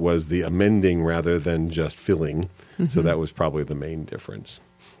part of it was the amending rather than just filling. So that was probably the main difference.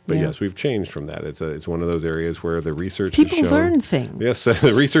 But yes, we've changed from that. It's one of those areas where the research has shown. People learn things. Yes,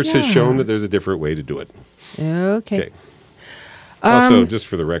 the research has shown that there's a different way to do it. Okay. Also, just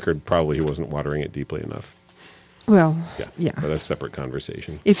for the record, probably he wasn't watering it deeply enough. Well, yeah. But that's a separate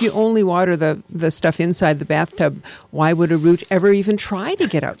conversation. If you only water the stuff inside the bathtub, why would a root ever even try to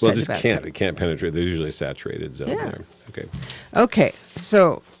get outside the bathtub? It can't penetrate. There's usually a saturated zone there. Okay,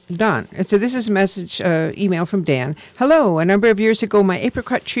 so Don, so this is a message, email from Dan. Hello, a number of years ago, my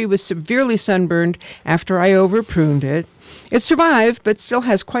apricot tree was severely sunburned after I over-pruned it. It survived, but still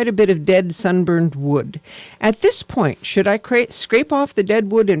has quite a bit of dead sunburned wood. At this point, should I scrape off the dead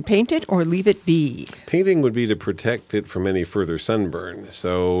wood and paint it, or leave it be? Painting would be to protect it from any further sunburn.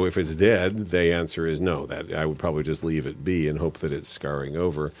 So if it's dead, the answer is no. That I would probably just leave it be and hope that it's scarring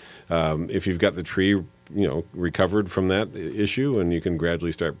over. If you've got the tree recovered from that issue, and you can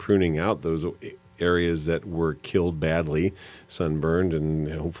gradually start pruning out those areas that were killed badly, sunburned,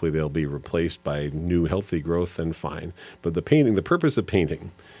 and hopefully they'll be replaced by new healthy growth, then fine. But the purpose of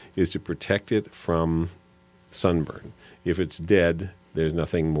painting is to protect it from sunburn. If it's dead, there's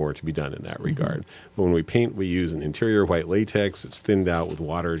nothing more to be done in that regard. But when we paint, we use an interior white latex. It's thinned out with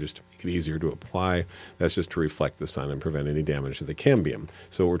water just to make it easier to apply. That's just to reflect the sun and prevent any damage to the cambium.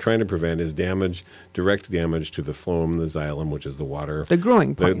 So what we're trying to prevent is direct damage to the phloem, the xylem, which is the water. The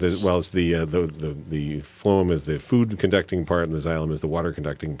growing parts. It's the phloem is the food conducting part, and the xylem is the water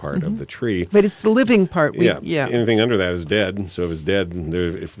conducting part of the tree. But it's the living part. Anything under that is dead. So if it's dead,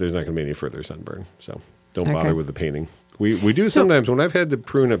 there's not going to be any further sunburn. So don't bother with the painting. We do sometimes, when I've had to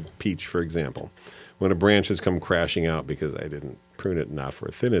prune a peach, for example, when a branch has come crashing out because I didn't prune it enough or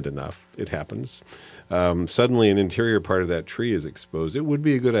thin it enough, it happens. Suddenly an interior part of that tree is exposed. It would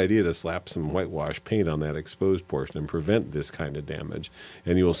be a good idea to slap some whitewash paint on that exposed portion and prevent this kind of damage.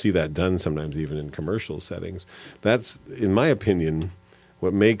 And you will see that done sometimes even in commercial settings. That's, in my opinion,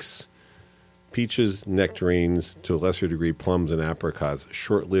 what makes peaches, nectarines, to a lesser degree plums and apricots,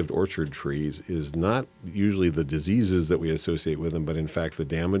 short-lived orchard trees, is not usually the diseases that we associate with them, but in fact the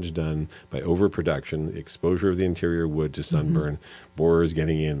damage done by overproduction, exposure of the interior wood to sunburn, borers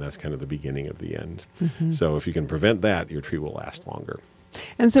getting in. That's kind of the beginning of the end. So if you can prevent that, your tree will last longer.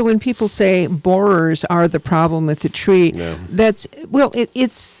 And so when people say borers are the problem with the tree,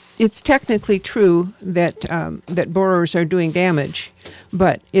 it's technically true that that borers are doing damage,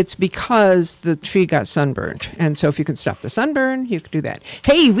 but it's because the tree got sunburned. And so if you can stop the sunburn, you can do that.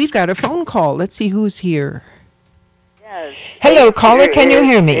 Hey, we've got a phone call. Let's see who's here. Yes. Hello, caller. Can you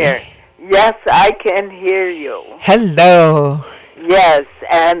hear me? Here. Yes, I can hear you. Hello. Yes,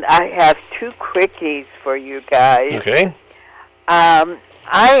 and I have two quickies for you guys. Okay.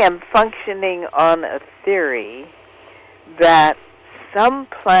 I am functioning on a theory that some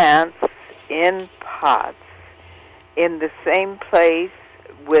plants in pots in the same place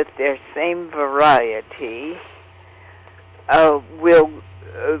with their same variety will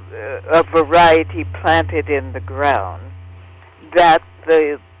a variety planted in the ground, that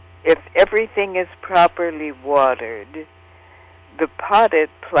if everything is properly watered, the potted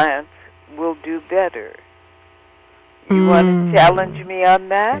plants will do better. You want to challenge me on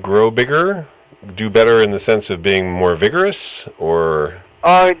that? Grow bigger? Do better in the sense of being more vigorous, or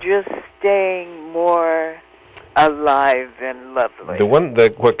just staying more alive and lovely?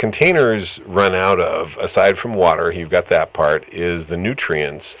 What containers run out of, aside from water, you've got that part, is the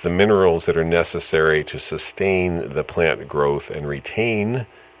nutrients, the minerals that are necessary to sustain the plant growth and retain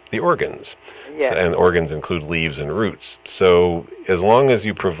the organs. Yes. And organs include leaves and roots. So as long as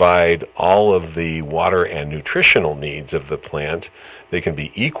you provide all of the water and nutritional needs of the plant, they can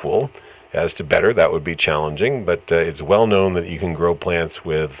be equal. As to better, that would be challenging, but it's well known that you can grow plants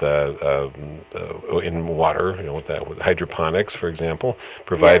with in water, with hydroponics, for example,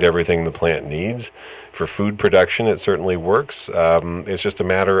 provide everything the plant needs. For food production, it certainly works. It's just a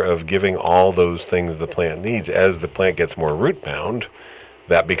matter of giving all those things the plant needs. As the plant gets more root bound,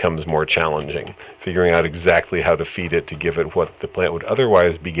 that becomes more challenging, figuring out exactly how to feed it to give it what the plant would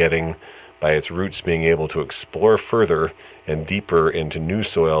otherwise be getting by its roots being able to explore further and deeper into new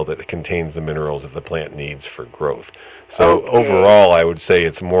soil that contains the minerals that the plant needs for growth. So overall, I would say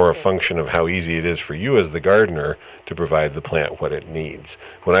it's more a function of how easy it is for you as the gardener to provide the plant what it needs.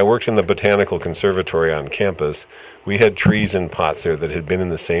 When I worked in the Botanical Conservatory on campus, we had trees in pots there that had been in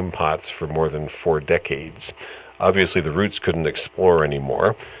the same pots for more than 4 decades. Obviously, the roots couldn't explore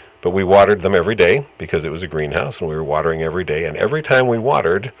anymore, but we watered them every day because it was a greenhouse, and we were watering every day. And every time we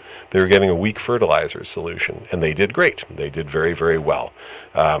watered, they were getting a weak fertilizer solution, and they did great. They did very, very well.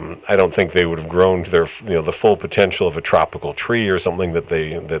 I don't think they would have grown to their, the full potential of a tropical tree or something that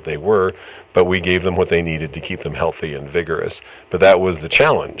they were, but we gave them what they needed to keep them healthy and vigorous. But that was the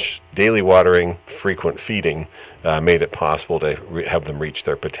challenge. Daily watering, frequent feeding made it possible to have them reach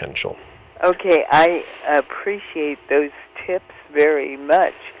their potential. Okay, I appreciate those tips very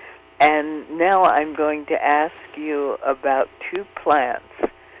much. And now I'm going to ask you about 2 plants.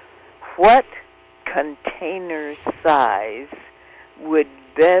 What container size would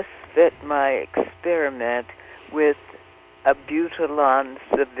best fit my experiment with Abutilon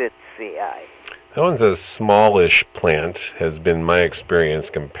savitzii? That one's a smallish plant, has been my experience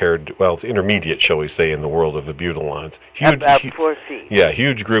compared to, well, it's intermediate, shall we say, in the world of Abutilons. About 4 feet. Yeah,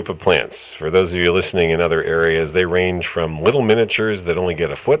 huge group of plants. For those of you listening in other areas, they range from little miniatures that only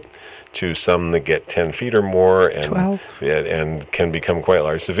get a foot to some that get 10 feet or more and can become quite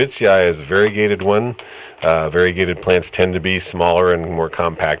large. Savitzii is a variegated one. Variegated plants tend to be smaller and more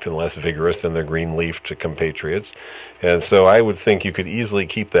compact and less vigorous than their green-leafed compatriots. And so I would think you could easily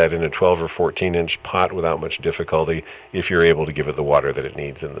keep that in a 12 or 14-inch pot without much difficulty if you're able to give it the water that it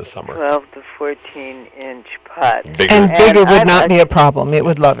needs in the summer. 12 to 14-inch pot. Bigger would not be a problem. It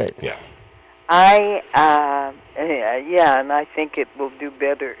would love it. Yeah. And I think it will do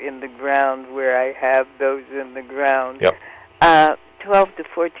better in the ground where I have those in the ground. Yep. 12 to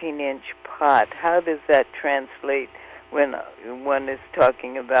 14-inch pot, how does that translate when one is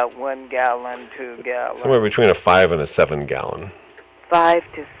talking about 1 gallon, 2 gallons? Somewhere between a 5 and a 7 gallon. 5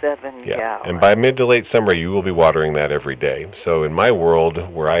 to 7 gallons. And by mid to late summer, you will be watering that every day. So in my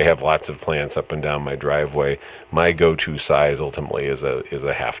world, where I have lots of plants up and down my driveway, my go-to size ultimately is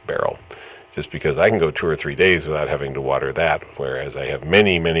a half barrel. Just because I can go 2 or 3 days without having to water that, whereas I have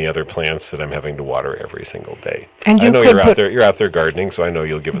many, many other plants that I'm having to water every single day. And I know you're out there gardening, so I know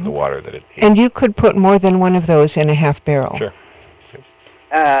you'll give it the water that it needs. And you could put more than one of those in a half barrel. Sure.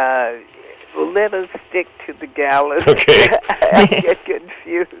 Let us stick to the gallon. Okay. I get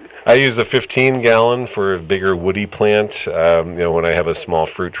confused. I use a 15-gallon for a bigger woody plant. When I have a small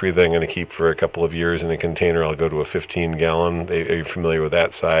fruit tree that I'm going to keep for a couple of years in a container, I'll go to a 15-gallon. Are you familiar with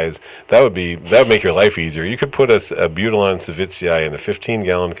that size? That would make your life easier. You could put a Abutilon savitzii in a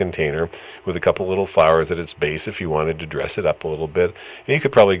 15-gallon container with a couple little flowers at its base if you wanted to dress it up a little bit. And you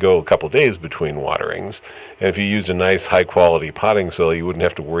could probably go a couple days between waterings. And if you used a nice, high-quality potting soil, you wouldn't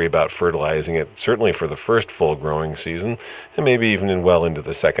have to worry about fertilizing it, certainly for the first full growing season, and maybe even into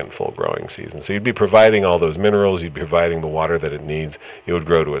the second full growing season. So you'd be providing all those minerals, you'd be providing the water that it needs. It would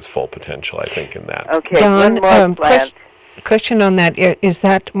grow to its full potential, I think, in that. Okay, Don, one more plant. Question on that. Is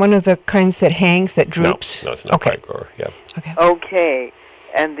that one of the kinds that hangs, that droops? No, it's not a grower. Yeah. Okay,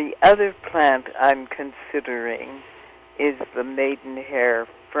 and the other plant I'm considering is the maidenhair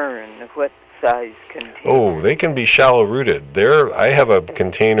fern. What size container? Oh, they can be shallow rooted. I have a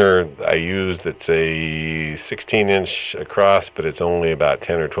container I use that's a 16-inch across, but it's only about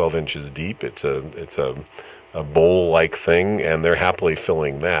 10 or 12 inches deep. It's a bowl-like thing, and they're happily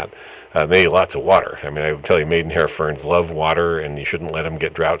filling that. They eat lots of water. I mean, I would tell you, maidenhair ferns love water, and you shouldn't let them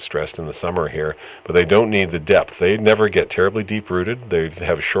get drought-stressed in the summer here. But they don't need the depth. They never get terribly deep-rooted. They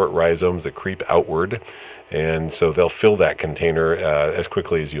have short rhizomes that creep outward, and so they'll fill that container as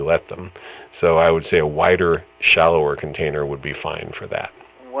quickly as you let them. So I would say a wider, shallower container would be fine for that.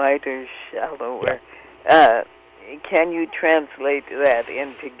 Wider, shallower. Yeah. Can you translate that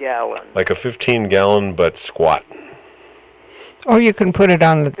into gallons? Like a 15-gallon, but squat. Or you can put it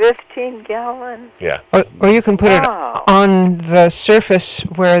on the 15 gallon? Yeah. Or you can put it on the surface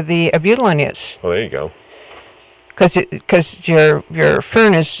where the abutilon is. Well, there you go. Because your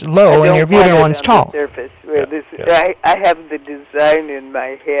fern is low and your abutilon's tall. Surface where I have the design in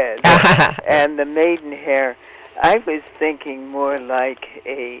my head. And the maidenhair, I was thinking more like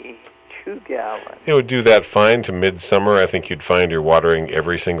a 2-gallon. It would do that fine to midsummer. I think you'd find you're watering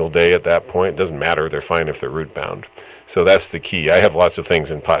every single day at that point. It doesn't matter. They're fine if they're root bound. So that's the key. I have lots of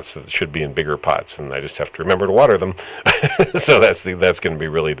things in pots that should be in bigger pots, and I just have to remember to water them. So that's going to be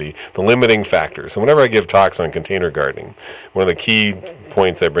really the limiting factor. So whenever I give talks on container gardening, one of the key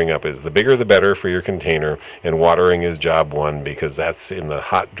points I bring up is the bigger the better for your container, and watering is job one, because that's in the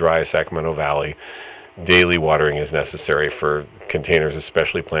hot, dry Sacramento Valley. Daily watering is necessary for containers,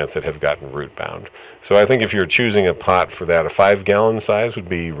 especially plants that have gotten root bound. So I think if you're choosing a pot for that, a 5-gallon size would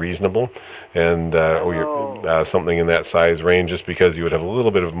be reasonable, and or something in that size range, just because you would have a little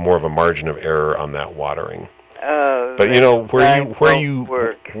bit of more of a margin of error on that watering. But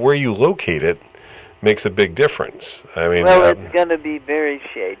where you locate it makes a big difference. I mean, it's going to be very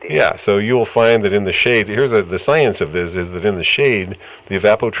shady. Yeah, so you'll find that in the shade, the science of this is that in the shade, the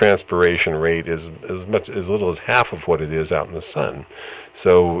evapotranspiration rate is as little as half of what it is out in the sun.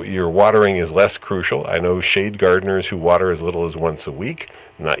 So your watering is less crucial. I know shade gardeners who water as little as once a week.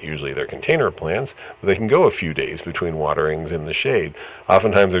 Not usually their container plants, but they can go a few days between waterings in the shade.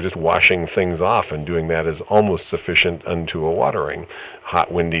 Oftentimes they're just washing things off, and doing that is almost sufficient unto a watering.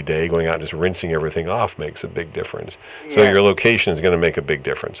 Hot, windy day, going out and just rinsing everything off makes a big difference. Yes. So your location is going to make a big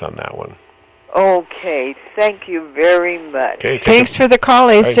difference on that one. Okay, thank you very much. Okay, thanks for the call,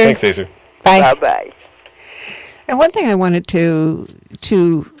 Acer. Right, thanks, Acer. Bye. Bye-bye. And one thing I wanted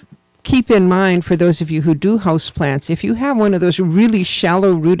to keep in mind for those of you who do house plants, if you have one of those really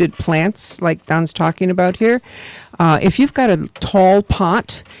shallow-rooted plants like Don's talking about here, if you've got a tall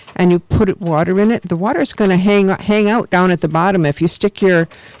pot and you put water in it, the water is going to hang out down at the bottom. If you stick your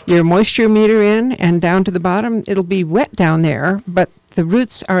moisture meter in and down to the bottom, it'll be wet down there, but the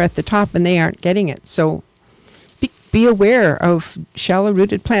roots are at the top and they aren't getting it. So be aware of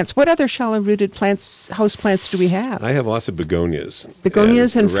shallow-rooted plants. What other shallow-rooted plants, house plants, do we have? I have lots of begonias.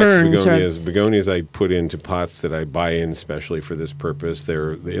 Begonias and ferns. Begonias I put into pots that I buy in specially for this purpose.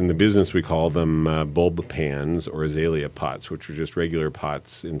 They're in the business we call them bulb pans or azalea pots, which are just regular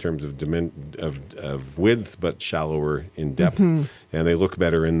pots in terms of width, but shallower in depth. Mm-hmm. And they look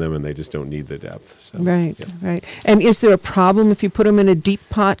better in them, and they just don't need the depth. So, right. And is there a problem if you put them in a deep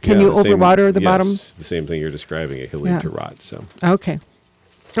pot? Can you overwater the bottom? Yes, the same thing you're describing. It can lead to rot. So Okay.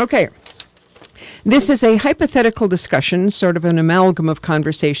 This is a hypothetical discussion, sort of an amalgam of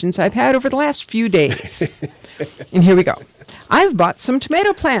conversations I've had over the last few days. And here we go. I've bought some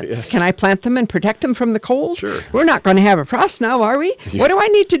tomato plants. Yes. Can I plant them and protect them from the cold? Sure. We're not going to have a frost now, are we? Yeah. What do I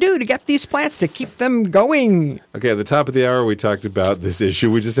need to do to get these plants to keep them going? Okay, at the top of the hour, we talked about this issue.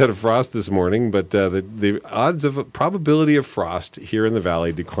 We just had a frost this morning, but the odds of probability of frost here in the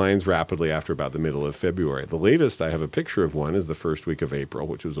valley declines rapidly after about the middle of February. The latest, I have a picture of one, is the first week of April,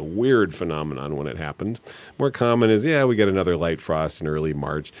 which was a weird phenomenon when it happened. More common is, we get another light frost in early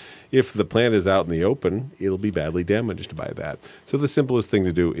March. If the plant is out in the open, it'll be badly damaged by that. So the simplest thing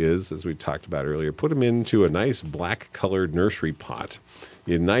to do is, as we talked about earlier, put them into a nice black-colored nursery pot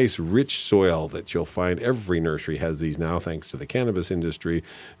in nice, rich soil that you'll find every nursery has these now, thanks to the cannabis industry.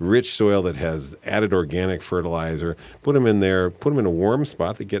 Rich soil that has added organic fertilizer. Put them in there. Put them in a warm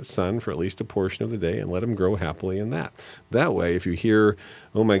spot that gets sun for at least a portion of the day, and let them grow happily in that. That way, if you hear,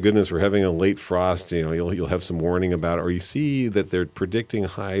 oh my goodness, we're having a late frost, you'll have some warning about it, or you see that they're predicting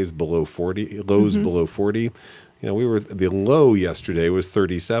highs below 40, lows below 40. The low yesterday was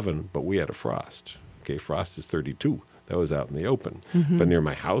 37, but we had a frost. Okay, frost is 32. That was out in the open. Mm-hmm. But near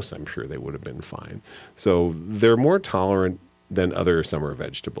my house, I'm sure they would have been fine. So they're more tolerant than other summer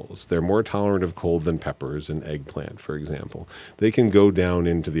vegetables. They're more tolerant of cold than peppers and eggplant, for example. They can go down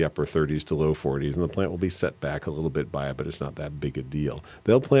into the upper 30s to low 40s, and the plant will be set back a little bit by it, but it's not that big a deal.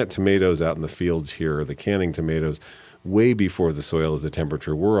 They'll plant tomatoes out in the fields here, the canning tomatoes, way before the soil is the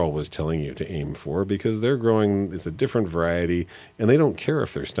temperature we're always telling you to aim for, because they're growing, it's a different variety, and they don't care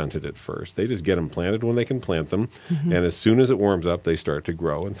if they're stunted at first. They just get them planted when they can plant them, and as soon as it warms up, they start to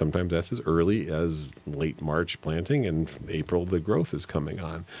grow, and sometimes that's as early as late March planting, and April the growth is coming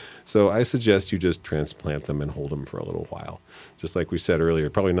on. So I suggest you just transplant them and hold them for a little while. Just like we said earlier,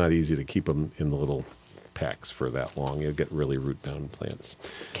 probably not easy to keep them in the little packs for that long. You'll get really root-bound plants.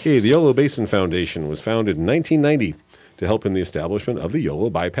 Hey, the Yolo Basin Foundation was founded in 1990 to help in the establishment of the Yolo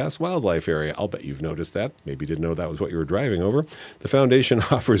Bypass Wildlife Area. I'll bet you've noticed that. Maybe you didn't know that was what you were driving over. The foundation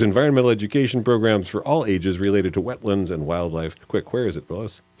offers environmental education programs for all ages related to wetlands and wildlife. Quick, where is it,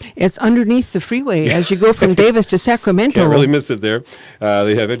 Willis? It's underneath the freeway as you go from Davis to Sacramento. Can't really miss it there.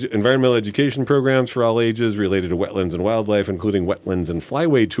 They have environmental education programs for all ages related to wetlands and wildlife, including wetlands and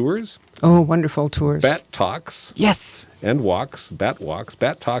flyway tours. Oh, wonderful tours. Bat talks. Yes. And walks, bat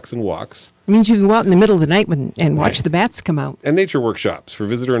talks and walks. It means you can go out in the middle of the night and watch the bats come out. And nature workshops. For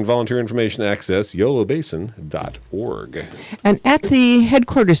visitor and volunteer information access, yolobasin.org. And at the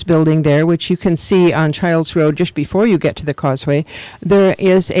headquarters building there, which you can see on Childs Road just before you get to the causeway, there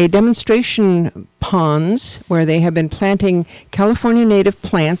is a demonstration ponds where they have been planting California native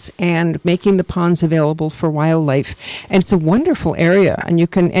plants and making the ponds available for wildlife. And it's a wonderful area. And you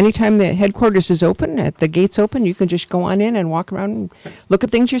can, anytime the headquarters is open, at the gates open, you can just go on in and walk around and look at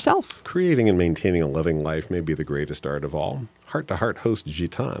things yourself. Creating and maintaining a loving life may be the greatest art of all. Heart to Heart host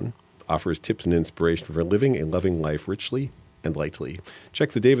Jitan offers tips and inspiration for living a loving life richly and lightly.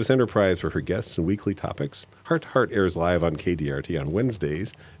 Check the Davis Enterprise for her guests and weekly topics. Heart to Heart airs live on KDRT on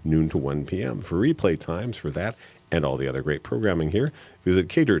Wednesdays, noon to 1 p.m. For replay times for that and all the other great programming here, visit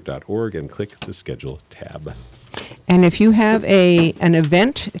kdirt.org and click the Schedule tab. And if you have an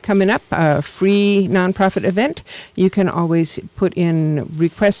event coming up, a free nonprofit event, you can always put in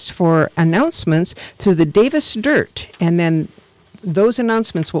requests for announcements through the Davis Dirt, and then those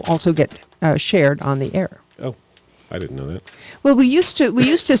announcements will also get shared on the air. Oh, I didn't know that. Well, we used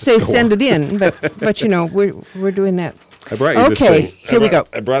to say send it in, but you know we're doing that. I brought you this thing. Okay, here we go.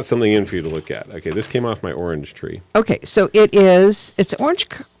 I brought something in for you to look at. Okay, this came off my orange tree. Okay, so it's orange,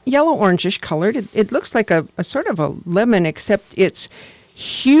 yellow orangish colored. It looks like a sort of a lemon, except it's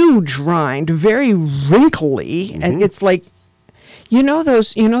huge rind, very wrinkly, and it's like, you know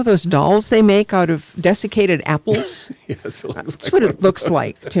those dolls they make out of desiccated apples? Yes, that's what it looks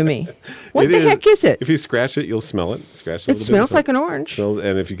like to me. What the heck is it? If you scratch it, you'll smell it. Scratch it. It smells like an orange.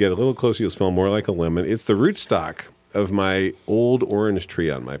 And if you get a little closer, you'll smell more like a lemon. It's the rootstock of my old orange tree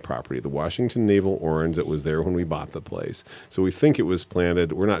on my property, the Washington Navel orange that was there when we bought the place. So we think it was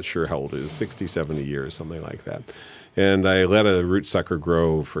planted, we're not sure how old it is, 60, 70 years, something like that. And I let a root sucker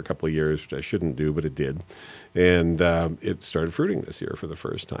grow for a couple of years, which I shouldn't do, but it did. And it started fruiting this year for the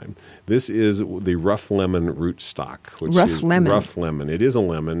first time. This is the rough lemon rootstock. Rough lemon. It is a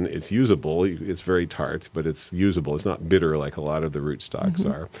lemon. It's usable. It's very tart, but it's usable. It's not bitter like a lot of the rootstocks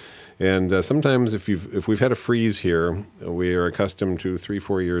are. And sometimes if we've had a freeze here, we are accustomed to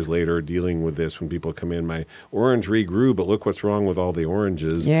 3-4 years later dealing with this when people come in. My orange regrew, but look what's wrong with all the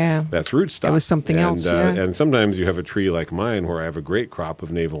oranges. Yeah. That's rootstock. That was something else, yeah. And sometimes you have a tree like mine where I have a great crop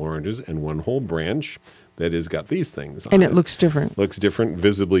of navel oranges and one whole branch that has got these things on it. And it looks different. Looks different,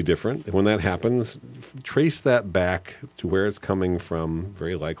 visibly different. When that happens, trace that back to where it's coming from,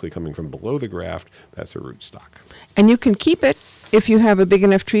 very likely coming from below the graft. That's a rootstock. And you can keep it if you have a big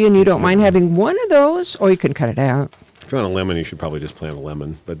enough tree and you don't mind having one of those, or you can cut it out. If you want a lemon, you should probably just plant a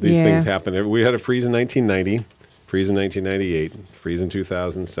lemon. But these things happen. We had a freeze in 1990, freeze in 1998, freeze in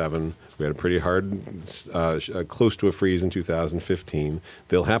 2007. We had a pretty hard, close to a freeze in 2015.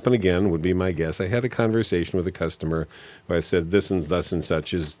 They'll happen again, would be my guess. I had a conversation with a customer who I said, this and thus and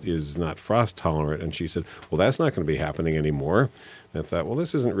such is not frost tolerant. And she said, well, that's not going to be happening anymore. And I thought, well,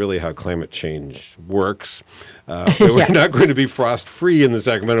 this isn't really how climate change works. We're not going to be frost-free in the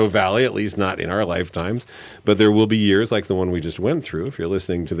Sacramento Valley, at least not in our lifetimes. But there will be years like the one we just went through. If you're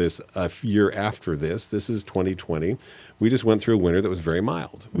listening to this a year after this is 2020. We just went through a winter that was very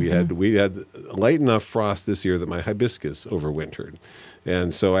mild. We had light enough frost this year that my hibiscus overwintered.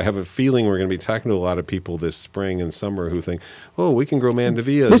 And so I have a feeling we're going to be talking to a lot of people this spring and summer who think, oh, we can grow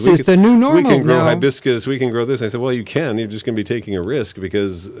mandevillas. This is the new normal. We can grow hibiscus. We can grow this. And I said, well, you can. You're just going to be taking a risk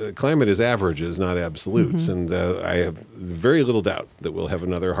because climate is averages, not absolutes. And I have very little doubt that we'll have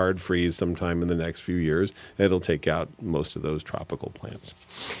another hard freeze sometime in the next few years. It'll take out most of those tropical plants.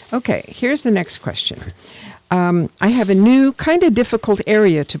 Okay, here's the next question. I have a new, kind of difficult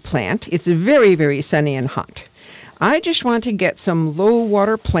area to plant. It's very, very sunny and hot. I just want to get some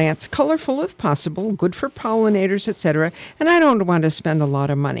low-water plants, colorful if possible, good for pollinators, etc., and I don't want to spend a lot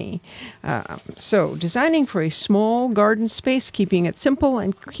of money. So designing for a small garden space, keeping it simple,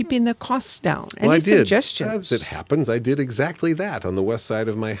 and keeping the costs down. Well, Any suggestions? As it happens, I did exactly that on the west side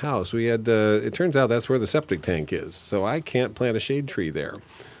of my house. We had. It turns out that's where the septic tank is, so I can't plant a shade tree there.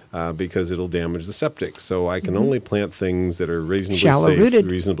 Because it'll damage the septic. So I can only plant things that are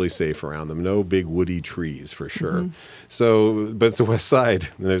reasonably safe around them. No big woody trees for sure. So, but it's the west side,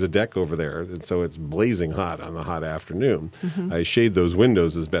 and there's a deck over there, and so it's blazing hot on a hot afternoon. I shade those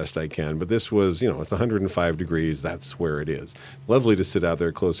windows as best I can, but this was, it's 105 degrees. That's where it is. Lovely to sit out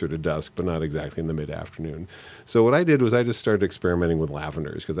there closer to dusk, but not exactly in the mid-afternoon. So what I did was I just started experimenting with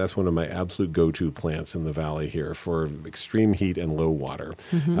lavenders, because that's one of my absolute go-to plants in the valley here for extreme heat and low water.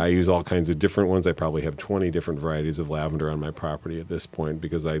 I use all kinds of different ones. I probably have 20 different varieties of lavender on my property at this point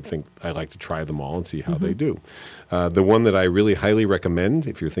because I think I like to try them all and see how they do. The one that I really highly recommend,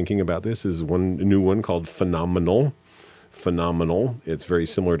 if you're thinking about this, is a new one called Phenomenal. It's very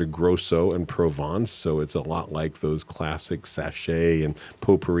similar to Grosso and Provence, so it's a lot like those classic sachet and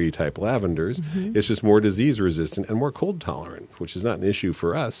potpourri type lavenders. It's just more disease resistant and more cold tolerant, which is not an issue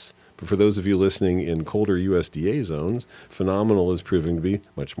for us. But for those of you listening in colder USDA zones, Phenomenal is proving to be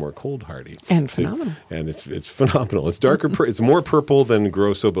much more cold hardy. And phenomenal. And it's phenomenal. It's darker. It's more purple than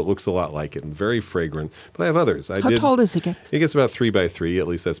Grosso, but looks a lot like it and very fragrant. But I have others. How tall does it get? It gets about 3 by 3. At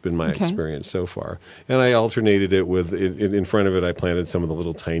least that's been my experience so far. And I alternated it with, in front of it, I planted some of the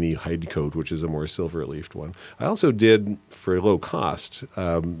little tiny Heidcote, which is a more silver-leafed one. I also did, for low cost,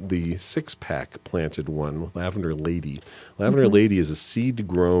 the 6-pack planted one, Lavender Lady. Lavender Lady is a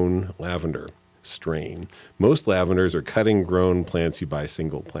seed-grown lavender strain. Most lavenders are cutting-grown plants. You buy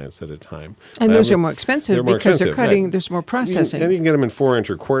single plants at a time. And those are more expensive because they're cutting. Right. There's more processing. And you can get them in 4-inch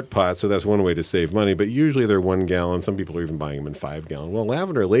or quart pots, so that's one way to save money. But usually they're 1 gallon. Some people are even buying them in 5-gallon. Well,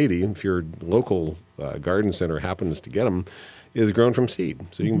 Lavender Lady, if your local garden center happens to get them, is grown from seed.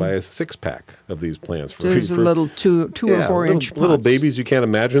 So you can buy a 6-pack of these plants. So there's a little 2 or 4-inch little babies you can't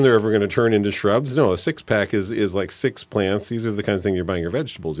imagine they're ever going to turn into shrubs. No, a 6-pack is like 6 plants. These are the kinds of things you're buying your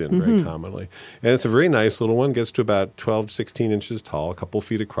vegetables in very commonly. And it's a very nice little one. Gets to about 12 to 16 inches tall, a couple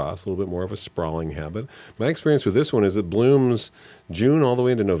feet across, a little bit more of a sprawling habit. My experience with this one is it blooms June all the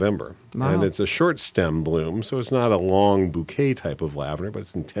way into November. Wow. And it's a short stem bloom, so it's not a long bouquet type of lavender, but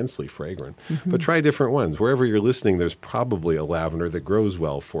it's intensely fragrant. But try different ones. Wherever you're listening, there's probably a lavender that grows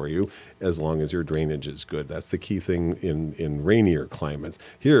well for you as long as your drainage is good. That's the key thing in rainier climates.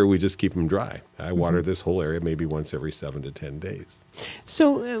 Here, we just keep them dry. I water this whole area maybe once every 7 to 10 days.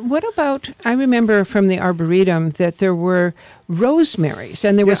 So what about, I remember from the Arboretum that there were rosemaries,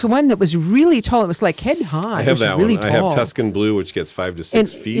 and there was one that was really tall. It was like head high. I have that really one. Tall. I have Tuscan Blue, which gets 5 to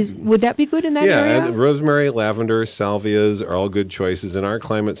 6 feet. Would that be good in that area? Yeah, and rosemary, lavender, salvias are all good choices, and our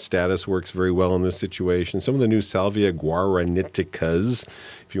climate status works very well in this situation. Some of the new Salvia guaraniticas,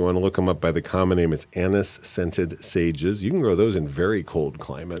 if you want to look them up by the common name, it's anise-scented sages. You can grow those in very cold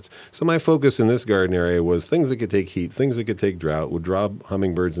climates. So my focus in this garden area was things that could take heat, things that could take drought, would draw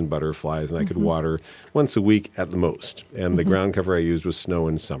hummingbirds and butterflies, and I could water once a week at the most. And the ground cover I used was snow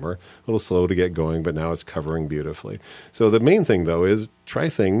in summer. A little slow to get going, but now it's covering beautifully. So the main thing, though, is try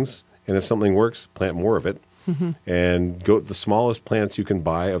things, and if something works, plant more of it. And go the smallest plants you can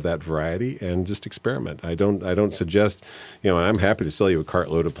buy of that variety and just experiment. I don't suggest, and I'm happy to sell you a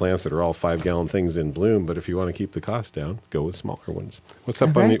cartload of plants that are all 5-gallon things in bloom, but if you want to keep the cost down, go with smaller ones. What's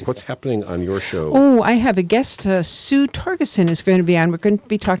happening on your show? Oh, I have a guest, Sue Torgerson is going to be on. We're going to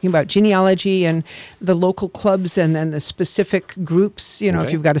be talking about genealogy and the local clubs and then the specific groups,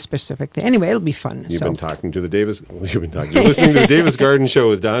 if you've got a specific thing. Anyway, it'll be fun. You've been listening to the Davis Garden Show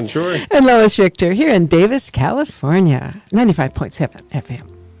with Don Shore and Lois Richter here in Davis, California, 95.7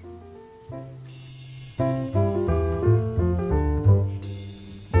 FM.